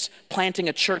Renitz planting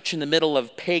a church in the middle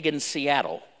of pagan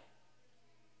Seattle.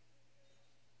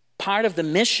 Part of the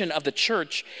mission of the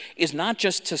church is not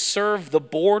just to serve the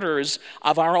borders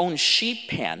of our own sheep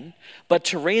pen, but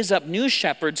to raise up new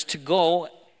shepherds to go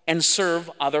and serve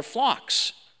other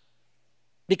flocks.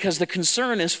 Because the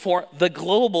concern is for the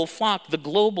global flock, the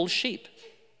global sheep.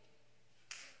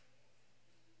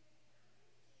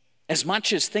 As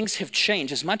much as things have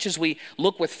changed, as much as we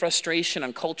look with frustration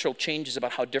on cultural changes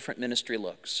about how different ministry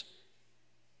looks,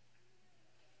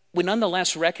 we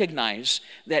nonetheless recognize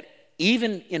that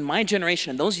even in my generation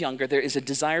and those younger, there is a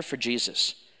desire for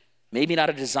Jesus. Maybe not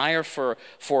a desire for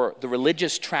the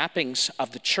religious trappings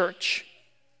of the church,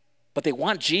 but they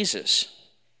want Jesus.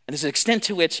 And there's an extent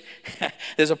to which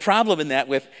there's a problem in that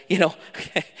with,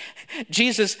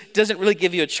 Jesus doesn't really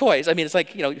give you a choice. I mean, it's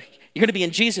like, you're going to be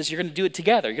in Jesus, you're going to do it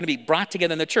together. You're going to be brought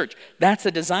together in the church. That's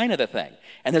the design of the thing.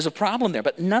 And there's a problem there.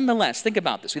 But nonetheless, think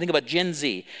about this. We think about Gen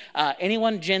Z.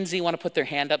 Anyone Gen Z want to put their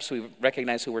hand up so we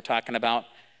recognize who we're talking about?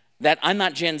 That I'm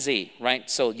not Gen Z, right?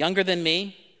 So younger than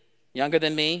me.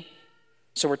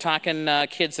 So we're talking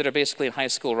kids that are basically in high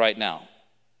school right now,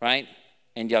 right?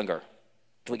 And younger.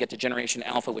 Till we get to Generation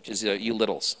Alpha, which is you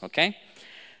littles, okay?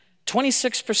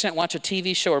 26% watch a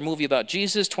TV show or movie about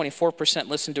Jesus. 24%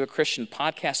 listen to a Christian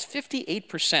podcast.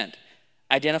 58%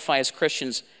 identify as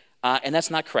Christians, and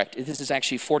that's not correct. This is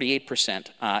actually 48%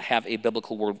 have a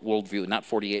biblical worldview, not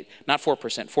 4%,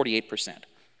 48%.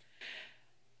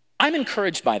 I'm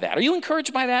encouraged by that. Are you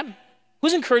encouraged by that?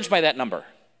 Who's encouraged by that number?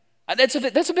 That's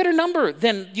a better number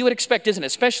than you would expect, isn't it?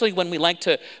 Especially when we like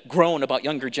to groan about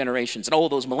younger generations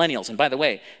and those millennials. And by the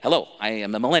way, hello, I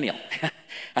am a millennial.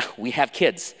 We have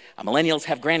kids. Millennials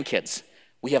have grandkids.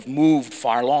 We have moved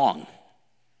far along.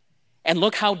 And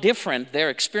look how different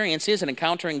their experience is in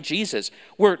encountering Jesus.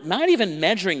 We're not even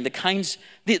measuring the kinds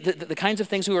of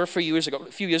things we were a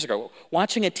few years ago.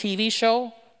 Watching a TV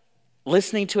show,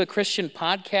 listening to a Christian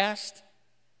podcast,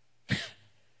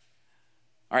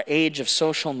 our age of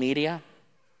social media.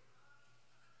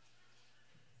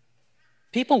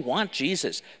 People want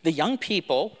Jesus. The young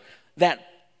people that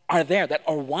are there, that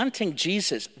are wanting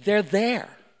Jesus, they're there.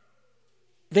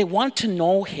 They want to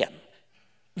know him.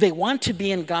 They want to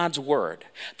be in God's word.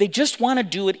 They just want to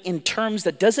do it in terms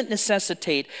that doesn't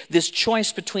necessitate this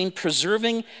choice between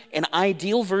preserving an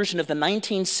ideal version of the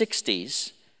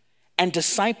 1960s and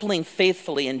discipling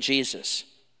faithfully in Jesus.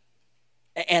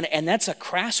 And that's a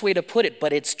crass way to put it,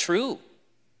 but it's true.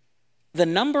 The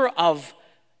number of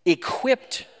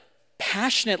equipped,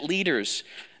 passionate leaders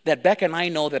that Becca and I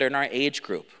know that are in our age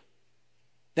group,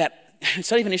 that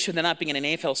it's not even an issue of them not being in an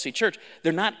AFLC church.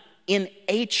 They're not in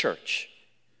a church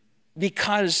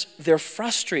because they're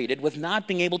frustrated with not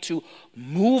being able to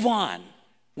move on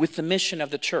with the mission of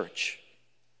the church.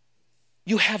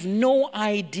 You have no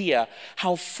idea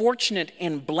how fortunate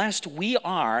and blessed we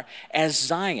are as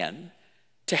Zion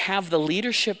to have the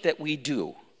leadership that we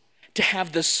do, to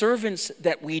have the servants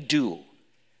that we do,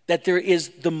 that there is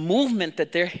the movement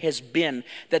that there has been,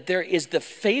 that there is the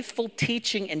faithful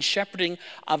teaching and shepherding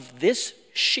of this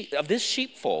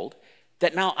sheepfold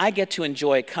that now I get to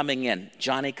enjoy coming in,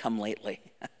 Johnny come lately.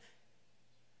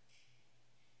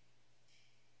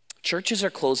 Churches are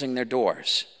closing their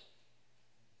doors.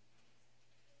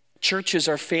 Churches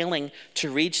are failing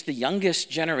to reach the youngest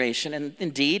generation, and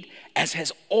indeed, as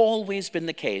has always been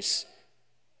the case,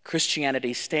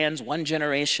 Christianity stands one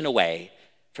generation away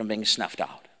from being snuffed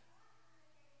out.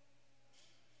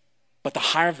 But the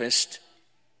harvest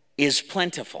is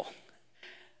plentiful.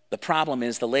 The problem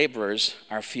is the laborers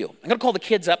are few. I'm going to call the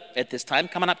kids up at this time.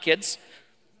 Come on up, kids.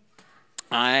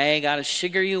 I got to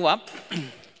sugar you up.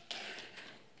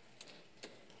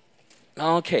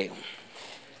 Okay.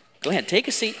 Go ahead, take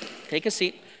a seat. Take a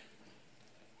seat.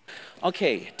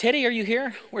 Okay, Teddy, are you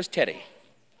here? Where's Teddy?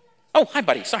 Oh, hi,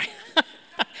 buddy. Sorry.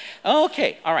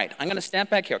 Okay, all right. I'm going to stand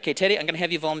back here. Okay, Teddy, I'm going to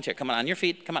have you volunteer. Come on your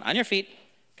feet. Come on your feet.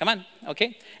 Come on.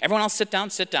 Okay. Everyone else, sit down.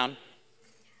 Sit down.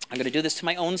 I'm going to do this to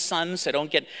my own son so I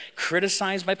don't get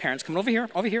criticized by parents. Come over here.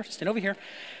 Over here. Stand over here.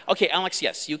 Okay, Alex,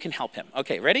 yes, you can help him.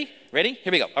 Okay, ready? Ready?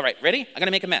 Here we go. All right, ready? I'm going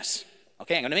to make a mess.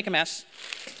 Okay, I'm going to make a mess.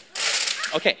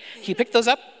 Okay, can you pick those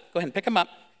up? Go ahead and pick them up.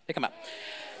 Pick them up.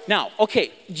 Now,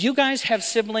 okay, do you guys have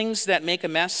siblings that make a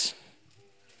mess?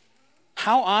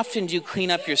 How often do you clean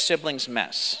up your siblings'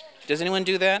 mess? Does anyone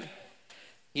do that?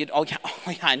 Oh, yeah,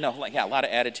 I know. Like, yeah, a lot of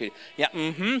attitude. Yeah,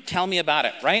 tell me about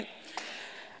it, right?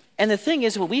 And the thing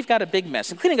is, well, we've got a big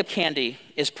mess. And cleaning up candy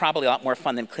is probably a lot more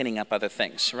fun than cleaning up other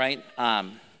things, right?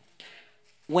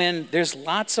 When there's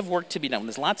lots of work to be done, when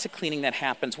there's lots of cleaning that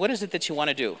happens, what is it that you want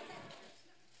to do?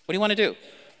 What do you want to do?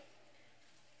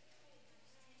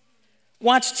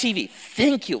 Watch TV.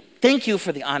 Thank you. Thank you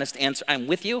for the honest answer. I'm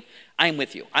with you. I'm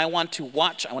with you. I want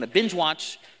to binge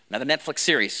watch another Netflix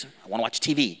series. I want to watch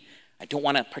TV. I don't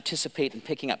want to participate in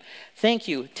picking up. Thank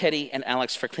you, Teddy and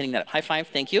Alex, for cleaning that up. High five.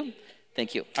 Thank you.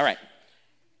 Thank you. All right.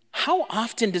 How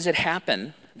often does it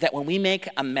happen that when we make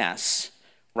a mess,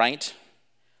 right,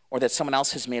 or that someone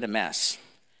else has made a mess,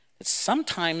 that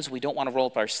sometimes we don't want to roll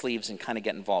up our sleeves and kind of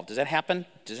get involved? Does that happen?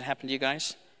 Does it happen to you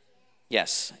guys?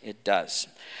 Yes, it does.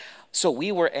 So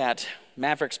we were at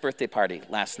Maverick's birthday party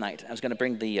last night. I was going to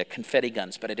bring the confetti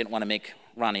guns, but I didn't want to make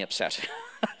Ronnie upset.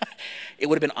 It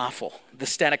would have been awful. The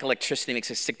static electricity makes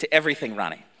us sick to everything,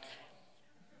 Ronnie.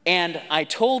 And I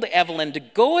told Evelyn to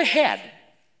go ahead,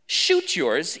 shoot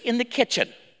yours in the kitchen.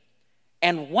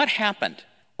 And what happened?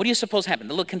 What do you suppose happened?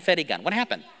 The little confetti gun. What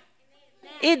happened?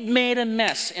 It made a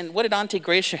mess. And what did Auntie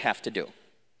Gracia have to do?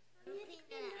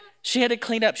 She had to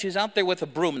clean up. She was out there with a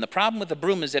broom. And the problem with the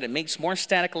broom is that it makes more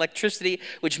static electricity,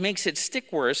 which makes it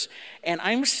stick worse. And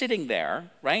I'm sitting there,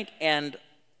 right? And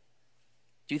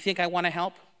do you think I want to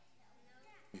help?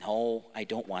 No, I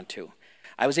don't want to.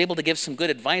 I was able to give some good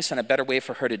advice on a better way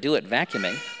for her to do it,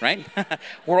 vacuuming, right?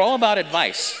 We're all about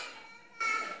advice.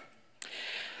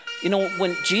 You know,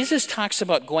 when Jesus talks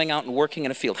about going out and working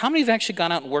in a field, how many have actually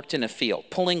gone out and worked in a field?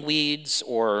 Pulling weeds,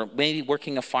 or maybe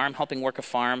working a farm, helping work a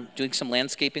farm, doing some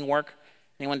landscaping work?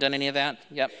 Anyone done any of that?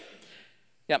 Yep.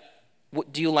 Yep.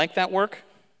 Do you like that work?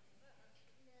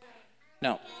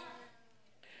 No.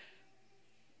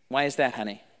 Why is that,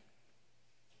 honey?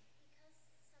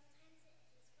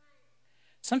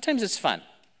 Sometimes it's fun.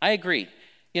 I agree.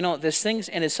 You know, there's things,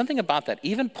 and there's something about that.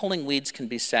 Even pulling weeds can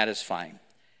be satisfying.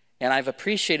 And I've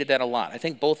appreciated that a lot. I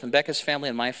think both in Becca's family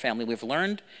and my family, we've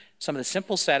learned some of the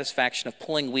simple satisfaction of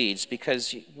pulling weeds,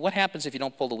 because what happens if you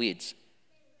don't pull the weeds?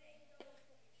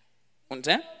 What's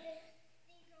that?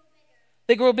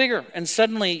 They grow bigger, and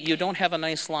suddenly you don't have a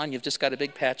nice lawn, you've just got a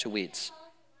big patch of weeds.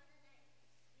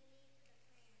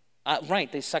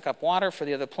 Right, they suck up water for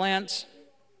the other plants.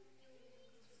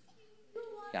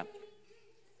 Yeah.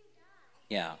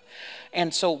 Yeah.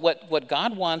 And so what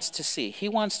God wants to see, he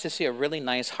wants to see a really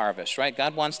nice harvest, right?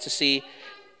 God wants to see,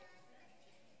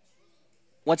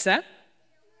 what's that?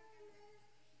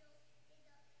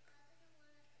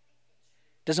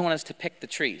 Doesn't want us to pick the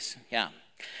trees. Yeah.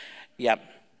 Yeah.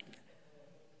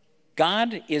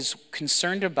 God is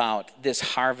concerned about this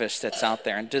harvest that's out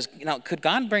there. And could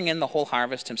God bring in the whole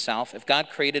harvest himself? If God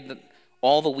created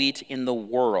all the wheat in the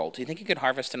world, do you think he could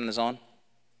harvest it on his own?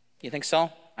 You think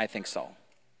so? I think so.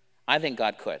 I think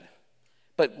God could.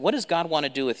 But what does God want to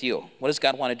do with you? What does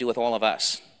God want to do with all of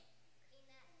us?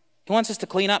 He wants us to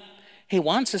clean up. He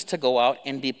wants us to go out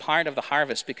and be part of the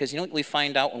harvest, because you know what we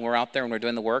find out when we're out there and we're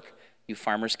doing the work, you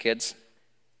farmers' kids?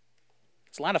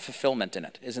 There's a lot of fulfillment in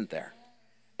it, isn't there?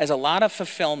 There's a lot of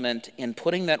fulfillment in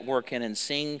putting that work in and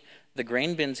seeing the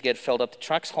grain bins get filled up, the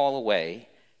trucks haul away,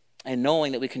 and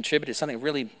knowing that we contributed to something that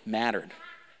really mattered.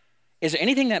 Is there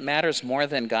anything that matters more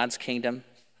than God's kingdom?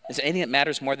 Is there anything that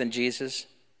matters more than Jesus?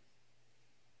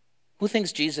 Who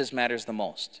thinks Jesus matters the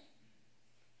most?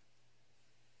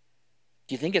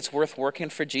 Do you think it's worth working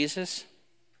for Jesus?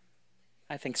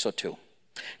 I think so too.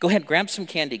 Go ahead, grab some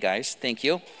candy, guys. Thank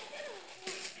you.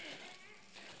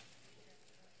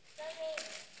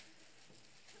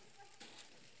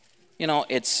 You know,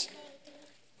 it's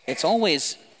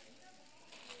always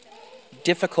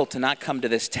difficult to not come to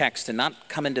this text and not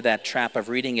come into that trap of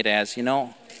reading it as,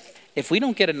 if we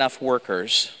don't get enough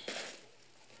workers,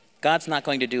 God's not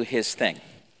going to do his thing.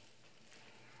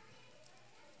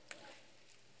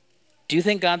 Do you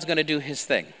think God's going to do his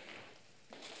thing?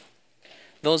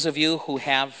 Those of you who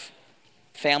have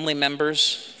family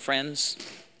members, friends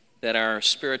that are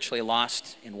spiritually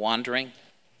lost and wandering,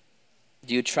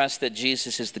 do you trust that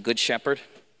Jesus is the good shepherd?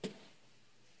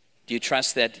 Do you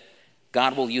trust that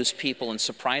God will use people in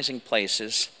surprising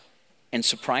places, in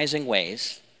surprising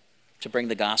ways, to bring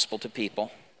the gospel to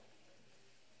people?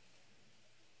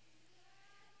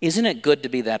 Isn't it good to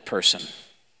be that person?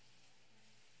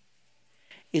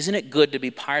 Isn't it good to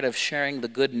be part of sharing the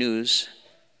good news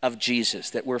of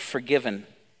Jesus, that we're forgiven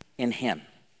in him?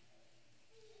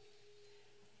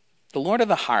 The Lord of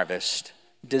the harvest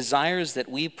desires that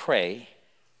we pray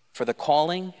for the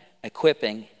calling,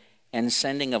 equipping, and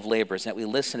sending of laborers, that we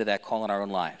listen to that call in our own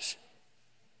lives.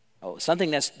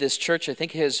 Something that this church, I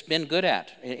think, has been good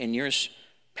at in years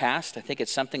past. I think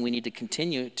it's something we need to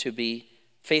continue to be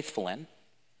faithful in,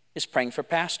 is praying for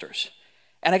pastors.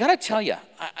 And I got to tell you,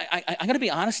 I'm going to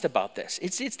be honest about this.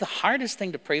 It's the hardest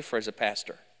thing to pray for as a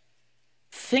pastor.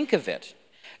 Think of it.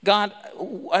 God,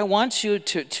 I want you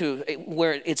to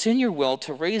where it's in your will,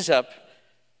 to raise up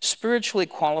spiritually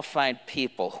qualified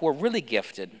people who are really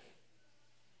gifted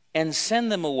and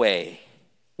send them away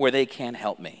where they can't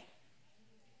help me.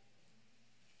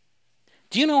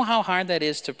 Do you know how hard that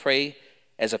is to pray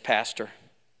as a pastor?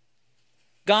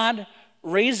 God,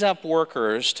 raise up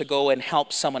workers to go and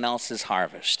help someone else's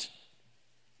harvest.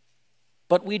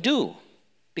 But we do,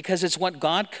 because it's what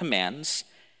God commands,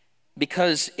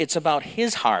 because it's about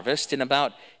his harvest and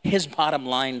about his bottom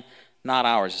line, not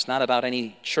ours. It's not about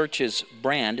any church's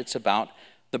brand. It's about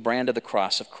the brand of the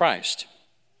cross of Christ.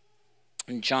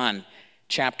 In John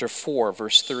chapter 4,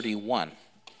 verse 31,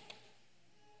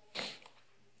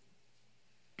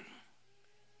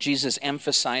 Jesus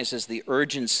emphasizes the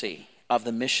urgency of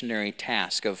the missionary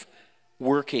task of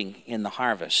working in the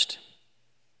harvest.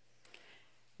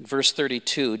 In verse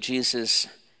 32, Jesus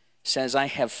says, I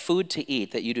have food to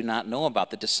eat that you do not know about.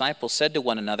 The disciples said to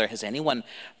one another, has anyone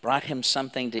brought him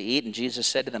something to eat? And Jesus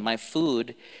said to them, my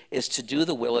food is to do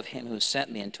the will of him who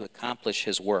sent me and to accomplish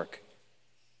his work.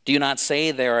 Do you not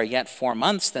say there are yet 4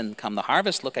 months, then come the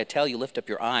harvest? Look, I tell you, lift up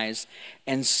your eyes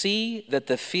and see that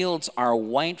the fields are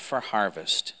white for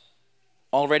harvest.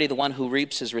 Already the one who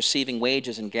reaps is receiving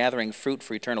wages and gathering fruit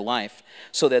for eternal life,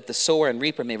 so that the sower and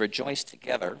reaper may rejoice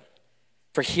together.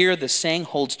 For here the saying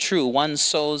holds true, one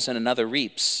sows and another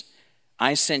reaps.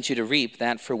 I sent you to reap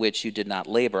that for which you did not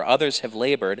labor. Others have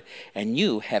labored, and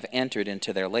you have entered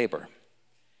into their labor.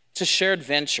 It's a shared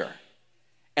venture.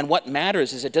 And what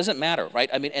matters is it doesn't matter, right?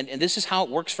 I mean, and this is how it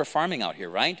works for farming out here,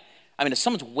 right? I mean, if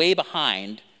someone's way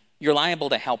behind, you're liable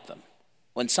to help them.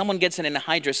 When someone gets in a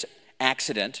hydrous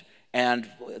accident and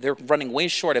they're running way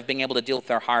short of being able to deal with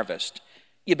their harvest,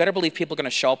 you better believe people are going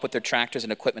to show up with their tractors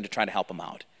and equipment to try to help them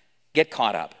out. Get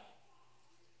caught up.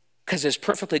 Because there's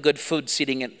perfectly good food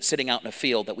sitting out in a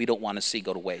field that we don't want to see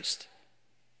go to waste.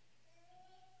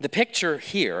 The picture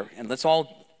here, and let's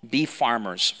all be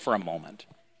farmers for a moment,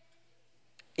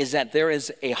 is that there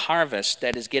is a harvest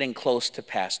that is getting close to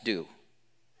past due.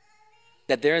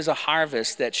 That there is a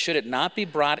harvest that, should it not be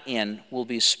brought in, will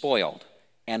be spoiled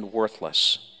and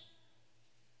worthless.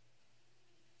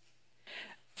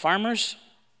 Farmers,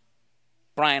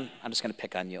 Brian, I'm just going to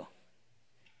pick on you.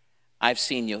 I've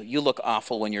seen you. You look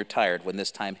awful when you're tired when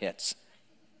this time hits.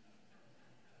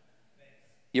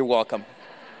 You're welcome.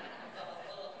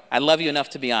 I love you enough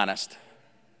to be honest.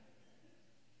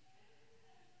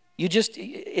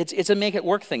 It's a make it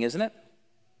work thing, isn't it?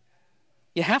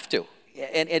 You have to.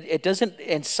 And it doesn't,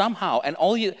 and somehow, and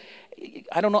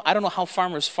I don't know how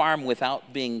farmers farm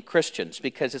without being Christians,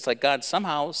 because it's like, God,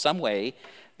 somehow, some way,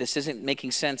 this isn't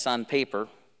making sense on paper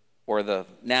or the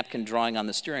napkin drawing on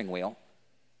the steering wheel.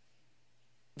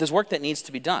 There's work that needs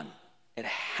to be done. It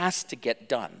has to get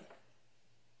done.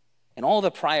 And all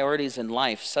the priorities in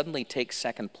life suddenly take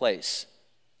second place.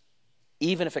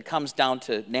 Even if it comes down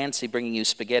to Nancy bringing you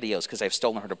SpaghettiOs because I've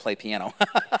stolen her to play piano.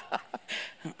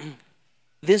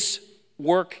 This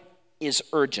work is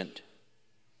urgent.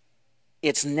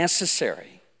 It's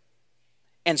necessary.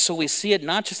 And so we see it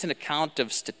not just in account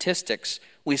of statistics,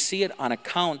 we see it on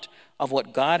account of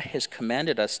what God has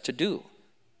commanded us to do.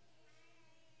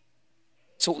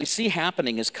 So what we see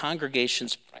happening is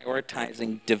congregations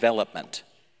prioritizing development.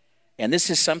 And this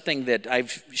is something that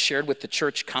I've shared with the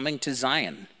church coming to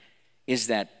Zion, is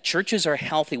that churches are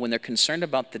healthy when they're concerned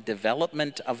about the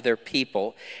development of their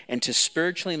people and to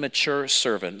spiritually mature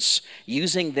servants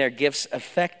using their gifts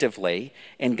effectively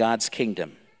in God's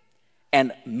kingdom.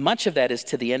 And much of that is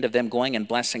to the end of them going and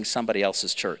blessing somebody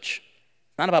else's church.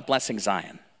 It's not about blessing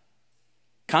Zion.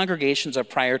 Congregations are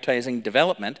prioritizing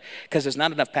development because there's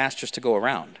not enough pastors to go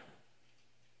around.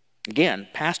 Again,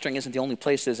 pastoring isn't the only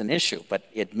place there's an issue, but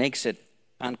it makes it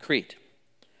concrete.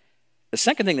 The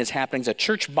second thing that's happening is that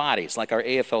church bodies, like our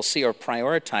AFLC, are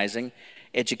prioritizing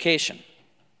education.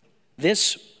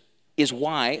 This is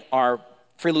why our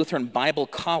Free Lutheran Bible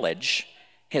College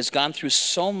has gone through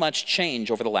so much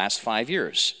change over the last 5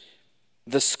 years.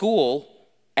 The school,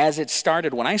 as it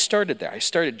started, when I started there, I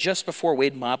started just before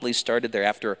Wade Mobley started there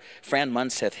after Fran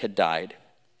Munseth had died.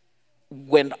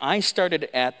 When I started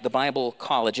at the Bible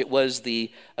College, it was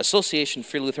the Association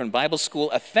Free Lutheran Bible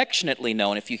School, affectionately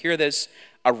known, if you hear this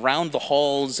around the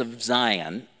halls of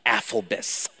Zion,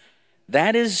 Afflebus.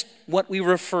 That is what we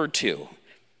refer to,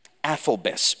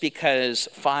 Afflebus, because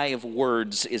 5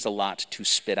 words is a lot to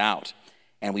spit out.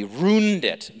 And we ruined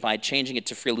it by changing it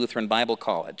to Free Lutheran Bible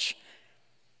College.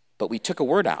 But we took a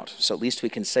word out, so at least we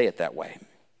can say it that way.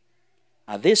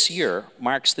 This year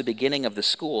marks the beginning of the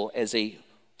school as a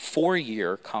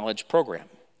 4-year college program.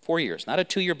 4 years, not a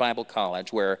 2-year Bible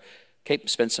college where, okay,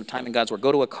 spend some time in God's Word,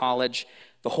 go to a college.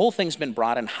 The whole thing's been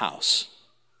brought in-house.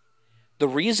 The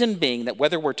reason being that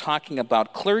whether we're talking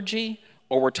about clergy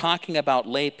or we're talking about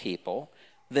lay people,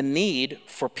 the need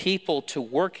for people to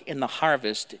work in the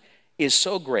harvest is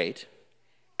so great,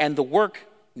 and the work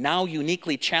now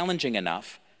uniquely challenging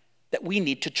enough that we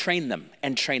need to train them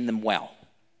and train them well.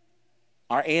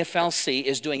 Our AFLC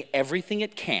is doing everything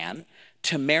it can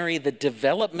to marry the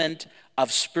development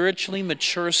of spiritually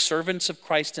mature servants of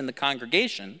Christ in the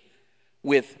congregation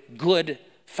with good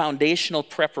foundational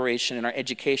preparation in our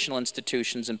educational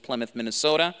institutions in Plymouth,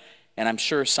 Minnesota, and I'm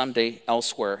sure someday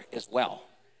elsewhere as well.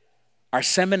 Our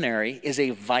seminary is a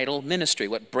vital ministry.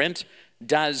 What Brent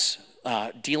does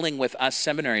dealing with us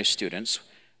seminary students,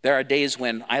 there are days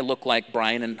when I look like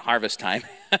Brian in harvest time,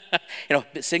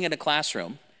 sitting in a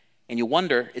classroom, and you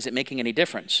wonder, is it making any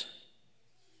difference?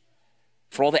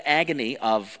 For all the agony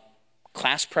of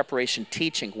class preparation,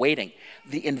 teaching, waiting,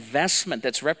 the investment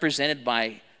that's represented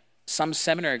by some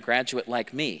seminary graduate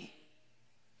like me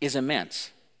is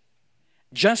immense.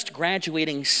 Just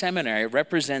graduating seminary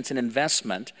represents an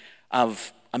investment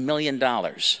of $1 million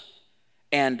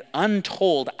and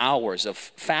untold hours of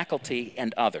faculty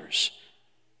and others.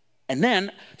 And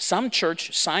then some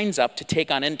church signs up to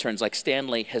take on interns like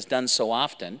Stanley has done so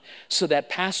often so that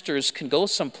pastors can go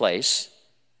someplace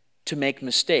to make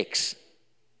mistakes,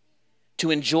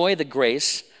 to enjoy the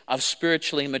grace of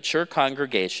spiritually mature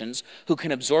congregations who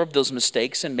can absorb those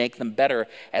mistakes and make them better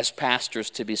as pastors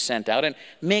to be sent out and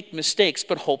make mistakes,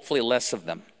 but hopefully less of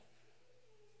them.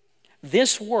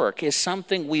 This work is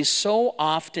something we so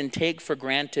often take for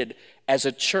granted as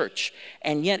a church,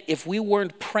 and yet if we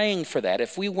weren't praying for that,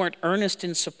 if we weren't earnest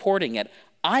in supporting it,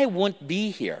 I wouldn't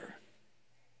be here.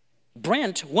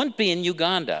 Brent wouldn't be in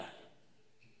Uganda,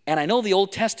 and I know the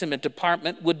Old Testament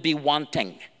department would be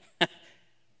wanting,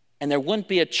 and there wouldn't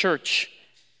be a church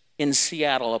in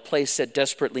Seattle, a place that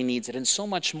desperately needs it, and so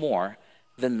much more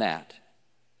than that.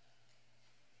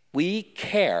 We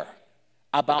care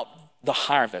about the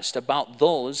harvest, about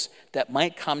those that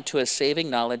might come to a saving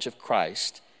knowledge of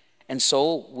Christ. And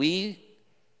so we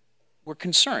were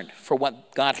concerned for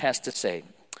what God has to say.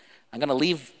 I'm going to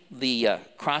leave the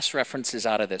cross-references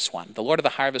out of this one. The Lord of the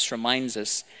harvest reminds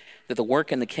us that the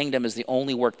work in the kingdom is the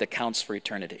only work that counts for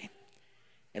eternity.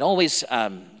 It always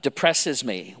depresses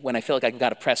me when I feel like I've got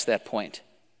to press that point.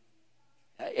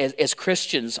 As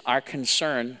Christians, our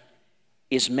concern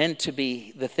is meant to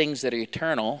be the things that are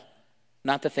eternal,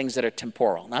 not the things that are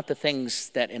temporal, not the things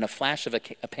that in a flash of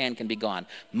a pan can be gone.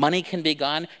 Money can be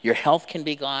gone, your health can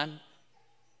be gone,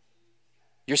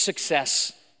 your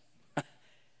success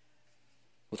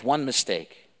with one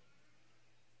mistake.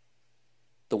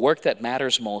 The work that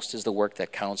matters most is the work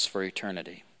that counts for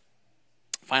eternity.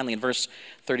 Finally, in verse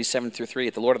 37 through 3,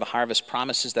 the Lord of the harvest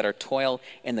promises that our toil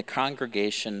in the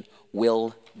congregation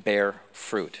will bear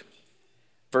fruit.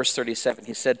 Verse 37,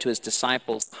 he said to his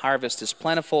disciples, the harvest is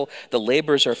plentiful, the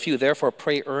laborers are few. Therefore,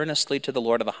 pray earnestly to the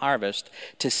Lord of the harvest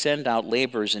to send out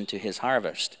laborers into his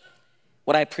harvest.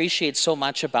 What I appreciate so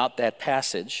much about that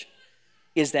passage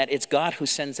is that it's God who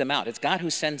sends them out. It's God who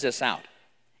sends us out.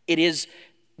 It is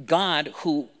God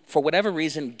who, for whatever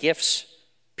reason, gifts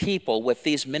people with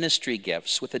these ministry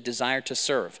gifts, with a desire to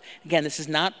serve. Again, this is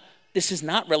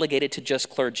not relegated to just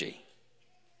clergy.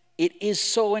 It is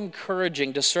so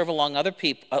encouraging to serve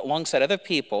alongside other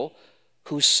people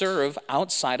who serve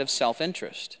outside of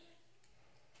self-interest,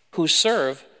 who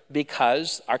serve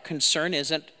because our concern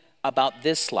isn't about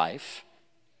this life,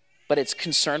 but it's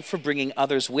concern for bringing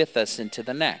others with us into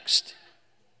the next.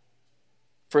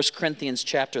 1 Corinthians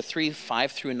chapter 3,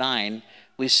 5 through 9,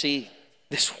 we see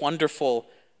this wonderful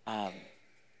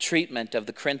treatment of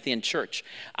the Corinthian church.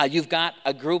 You've got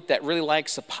a group that really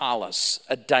likes Apollos,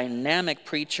 a dynamic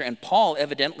preacher, and Paul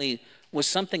evidently was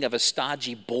something of a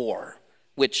stodgy bore,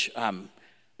 which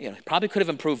he probably could have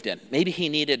improved in. Maybe he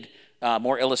needed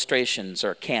more illustrations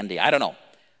or candy, I don't know.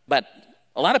 But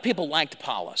a lot of people liked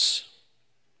Apollos.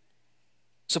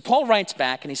 So Paul writes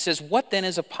back and he says, what then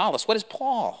is Apollos? What is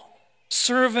Paul?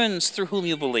 Servants through whom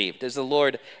you believed, as the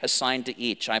Lord assigned to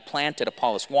each. I planted,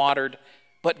 Apollos watered,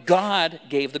 but God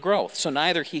gave the growth. So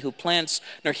neither he who plants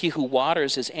nor he who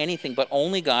waters is anything, but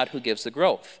only God who gives the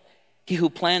growth. He who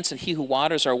plants and he who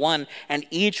waters are one, and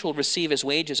each will receive his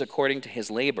wages according to his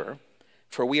labor.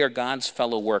 For we are God's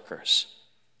fellow workers.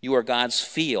 You are God's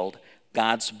field,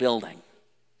 God's building.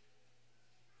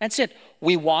 That's it.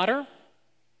 We water,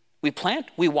 we plant,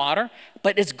 we water,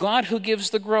 but it's God who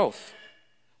gives the growth.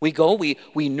 We go,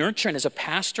 we nurture, and as a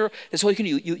pastor, that's what you can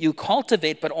do. You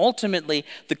cultivate, but ultimately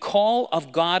the call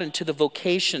of God into the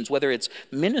vocations, whether it's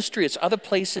ministry, it's other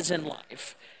places in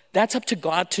life, that's up to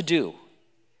God to do.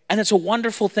 And it's a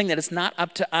wonderful thing that it's not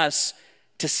up to us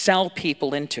to sell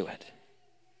people into it.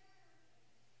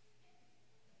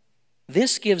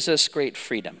 This gives us great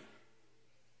freedom.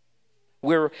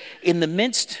 We're in the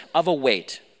midst of a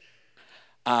wait.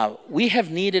 We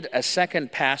have needed a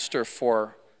second pastor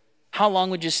for how long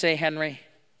would you say, Henry?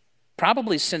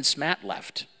 Probably since Matt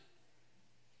left.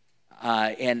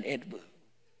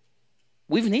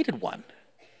 We've needed one.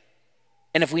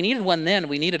 And if we needed one then,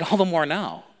 we need it all the more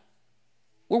now.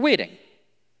 We're waiting.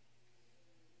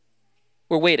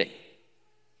 We're waiting.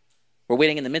 We're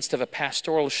waiting in the midst of a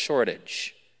pastoral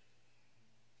shortage.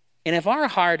 And if our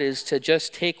heart is to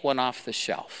just take one off the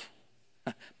shelf,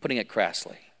 putting it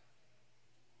crassly,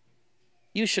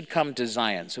 you should come to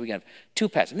Zion. So we have two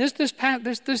pastors.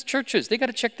 There's churches. They got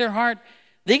to check their heart.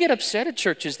 They get upset at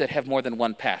churches that have more than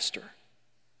one pastor.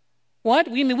 What?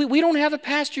 We don't have a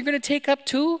pastor you're going to take up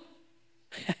two?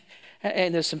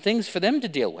 And there's some things for them to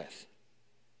deal with.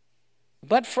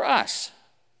 But for us,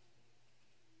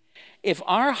 if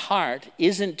our heart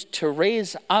isn't to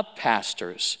raise up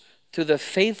pastors through the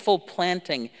faithful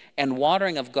planting and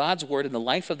watering of God's word in the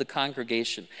life of the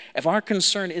congregation, if our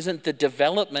concern isn't the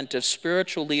development of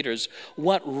spiritual leaders,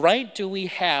 what right do we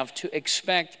have to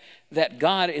expect that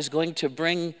God is going to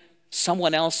bring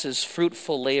someone else's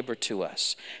fruitful labor to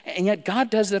us? And yet God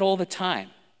does that all the time.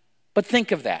 But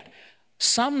think of that.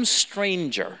 Some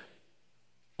stranger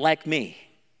like me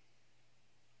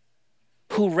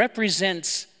who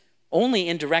represents only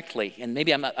indirectly, and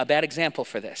maybe I'm a bad example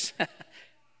for this,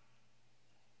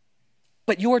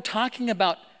 but you are talking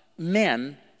about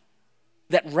men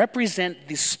that represent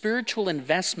the spiritual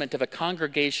investment of a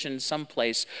congregation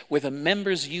someplace with the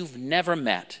members you've never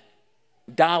met,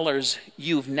 dollars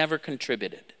you've never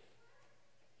contributed.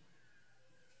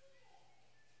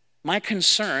 My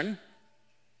concern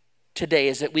today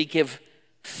is that we give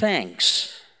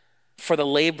thanks for the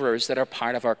laborers that are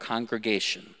part of our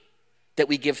congregation, that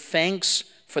we give thanks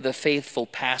for the faithful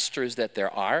pastors that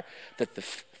there are,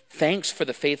 thanks for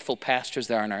the faithful pastors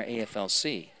that are in our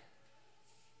AFLC.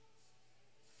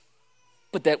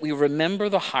 But that we remember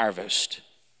the harvest,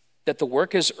 that the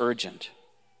work is urgent,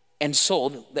 and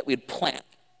so that we'd plant,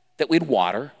 that we'd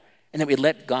water, and that we'd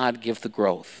let God give the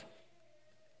growth.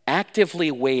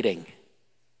 Actively waiting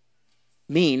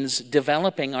means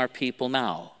developing our people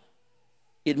now.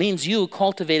 It means you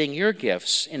cultivating your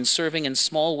gifts in serving in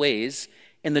small ways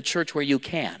in the church where you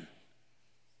can,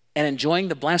 and enjoying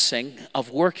the blessing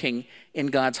of working in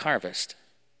God's harvest.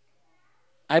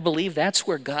 I believe that's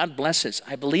where God blesses.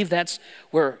 I believe that's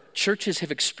where churches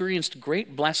have experienced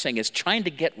great blessing, is trying to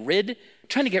get rid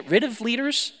of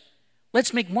leaders.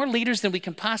 Let's make more leaders than we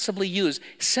can possibly use.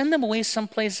 Send them away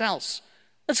someplace else.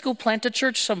 Let's go plant a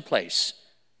church someplace.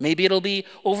 Maybe it'll be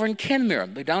over in Kenmure,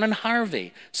 maybe down in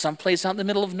Harvey, someplace out in the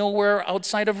middle of nowhere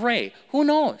outside of Ray. Who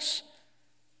knows?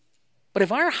 But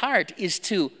if our heart is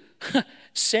to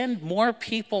send more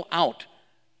people out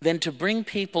than to bring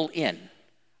people in,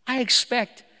 I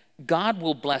expect God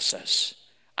will bless us.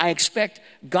 I expect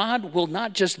God will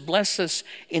not just bless us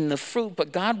in the fruit,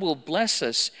 but God will bless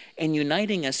us in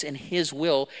uniting us in His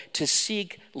will to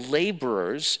seek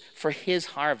laborers for His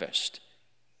harvest.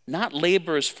 not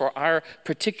laborers for our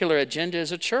particular agenda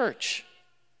as a church.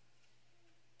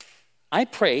 I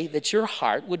pray that your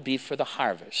heart would be for the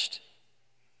harvest.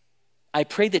 I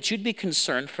pray that you'd be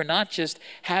concerned for not just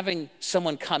having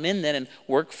someone come in then and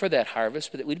work for that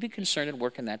harvest, but that we'd be concerned and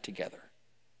work in that together.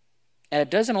 And it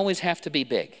doesn't always have to be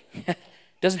big. It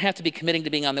doesn't have to be committing to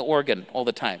being on the organ all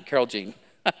the time, Carol Jean.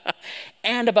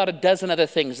 And about a dozen other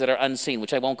things that are unseen,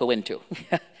 which I won't go into.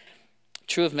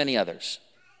 True of many others.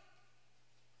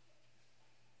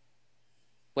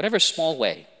 Whatever small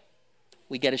way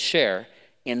we get a share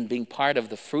in being part of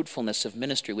the fruitfulness of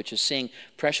ministry, which is seeing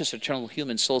precious eternal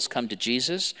human souls come to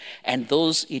Jesus, and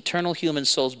those eternal human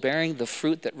souls bearing the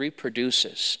fruit that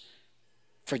reproduces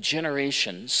for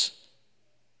generations,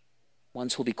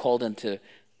 ones who will be called into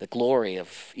the glory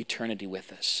of eternity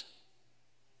with us.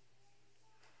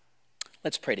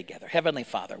 Let's pray together. Heavenly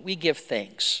Father, we give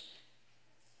thanks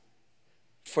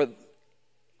for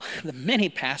the many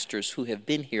pastors who have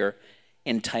been here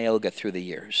in Tioga through the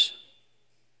years.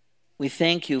 We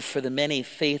thank you for the many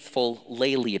faithful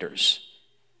lay leaders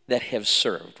that have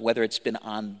served, whether it's been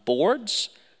on boards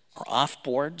or off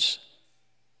boards.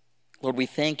 Lord, we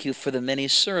thank you for the many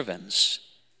servants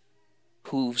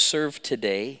who've served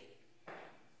today,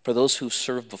 for those who've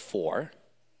served before.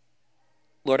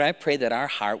 Lord, I pray that our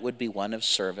heart would be one of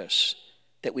service,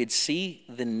 that we'd see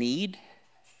the need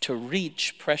to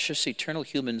reach precious eternal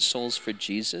human souls for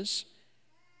Jesus.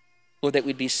 Lord, that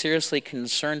we'd be seriously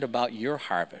concerned about your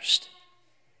harvest,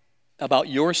 about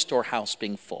your storehouse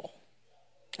being full.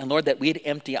 And Lord, that we'd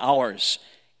empty ours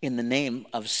in the name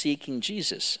of seeking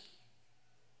Jesus.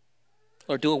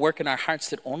 Lord, do a work in our hearts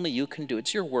that only you can do.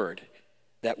 It's your word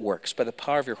that works by the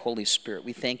power of your Holy Spirit.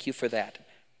 We thank you for that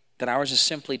ours is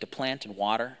simply to plant and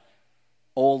water.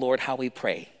 Oh Lord, how we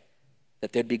pray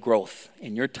that there'd be growth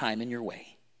in your time and your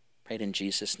way. Prayed in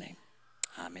Jesus' name.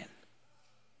 Amen.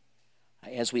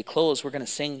 As we close, we're going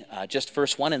to sing just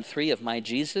verse 1 and 3 of My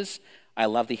Jesus, I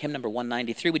Love Thee, hymn number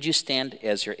 193. Would you stand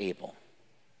as you're able?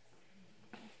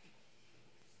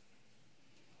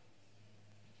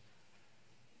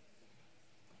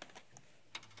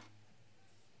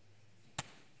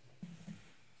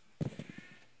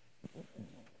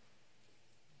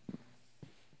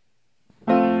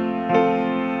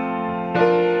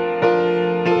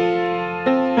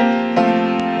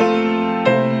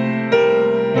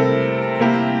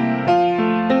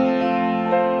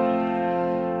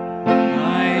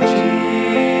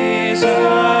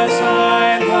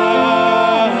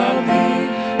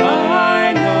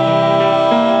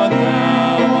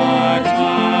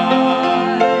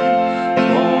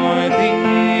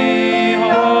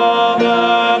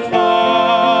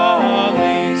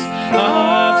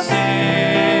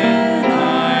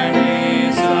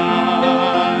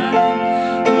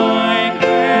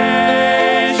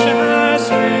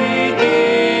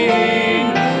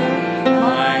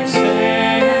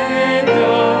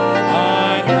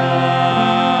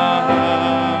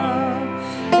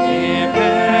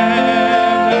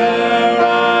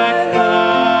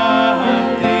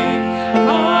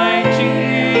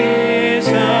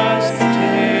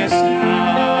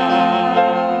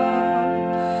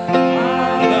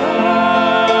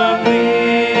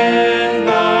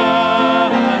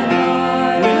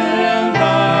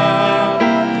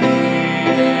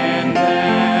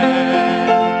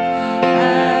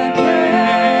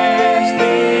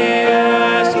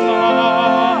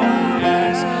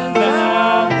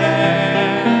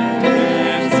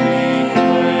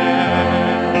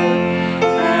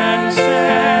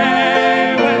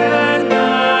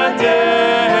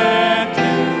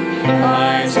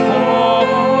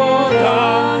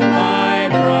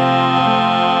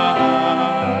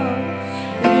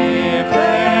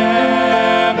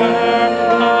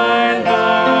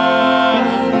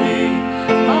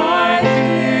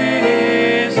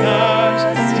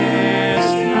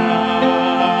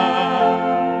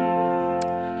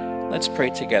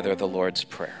 Together the Lord's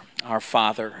Prayer. Our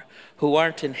Father, who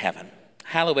art in heaven,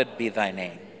 hallowed be thy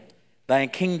name. Thy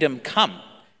kingdom come,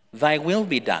 thy will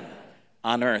be done,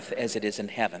 on earth as it is in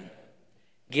heaven.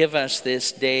 Give us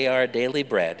this day our daily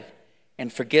bread,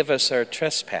 and forgive us our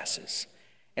trespasses,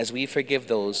 as we forgive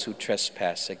those who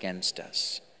trespass against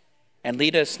us. And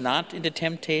lead us not into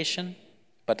temptation,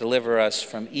 but deliver us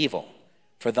from evil.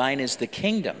 For thine is the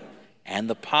kingdom, and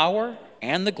the power,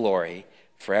 and the glory,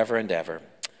 forever and ever.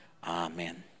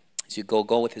 Amen. As you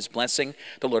go with his blessing.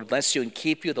 The Lord bless you and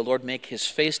keep you. The Lord make his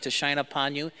face to shine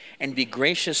upon you and be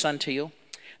gracious unto you.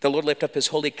 The Lord lift up his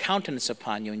holy countenance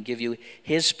upon you and give you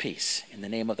his peace. In the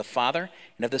name of the Father,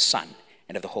 and of the Son,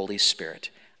 and of the Holy Spirit.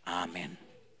 Amen.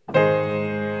 Amen.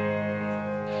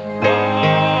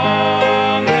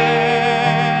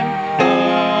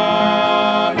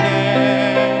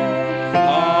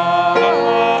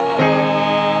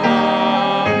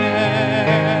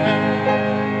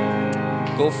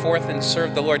 go forth and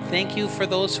serve the Lord. Thank you for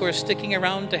those who are sticking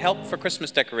around to help for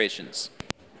Christmas decorations.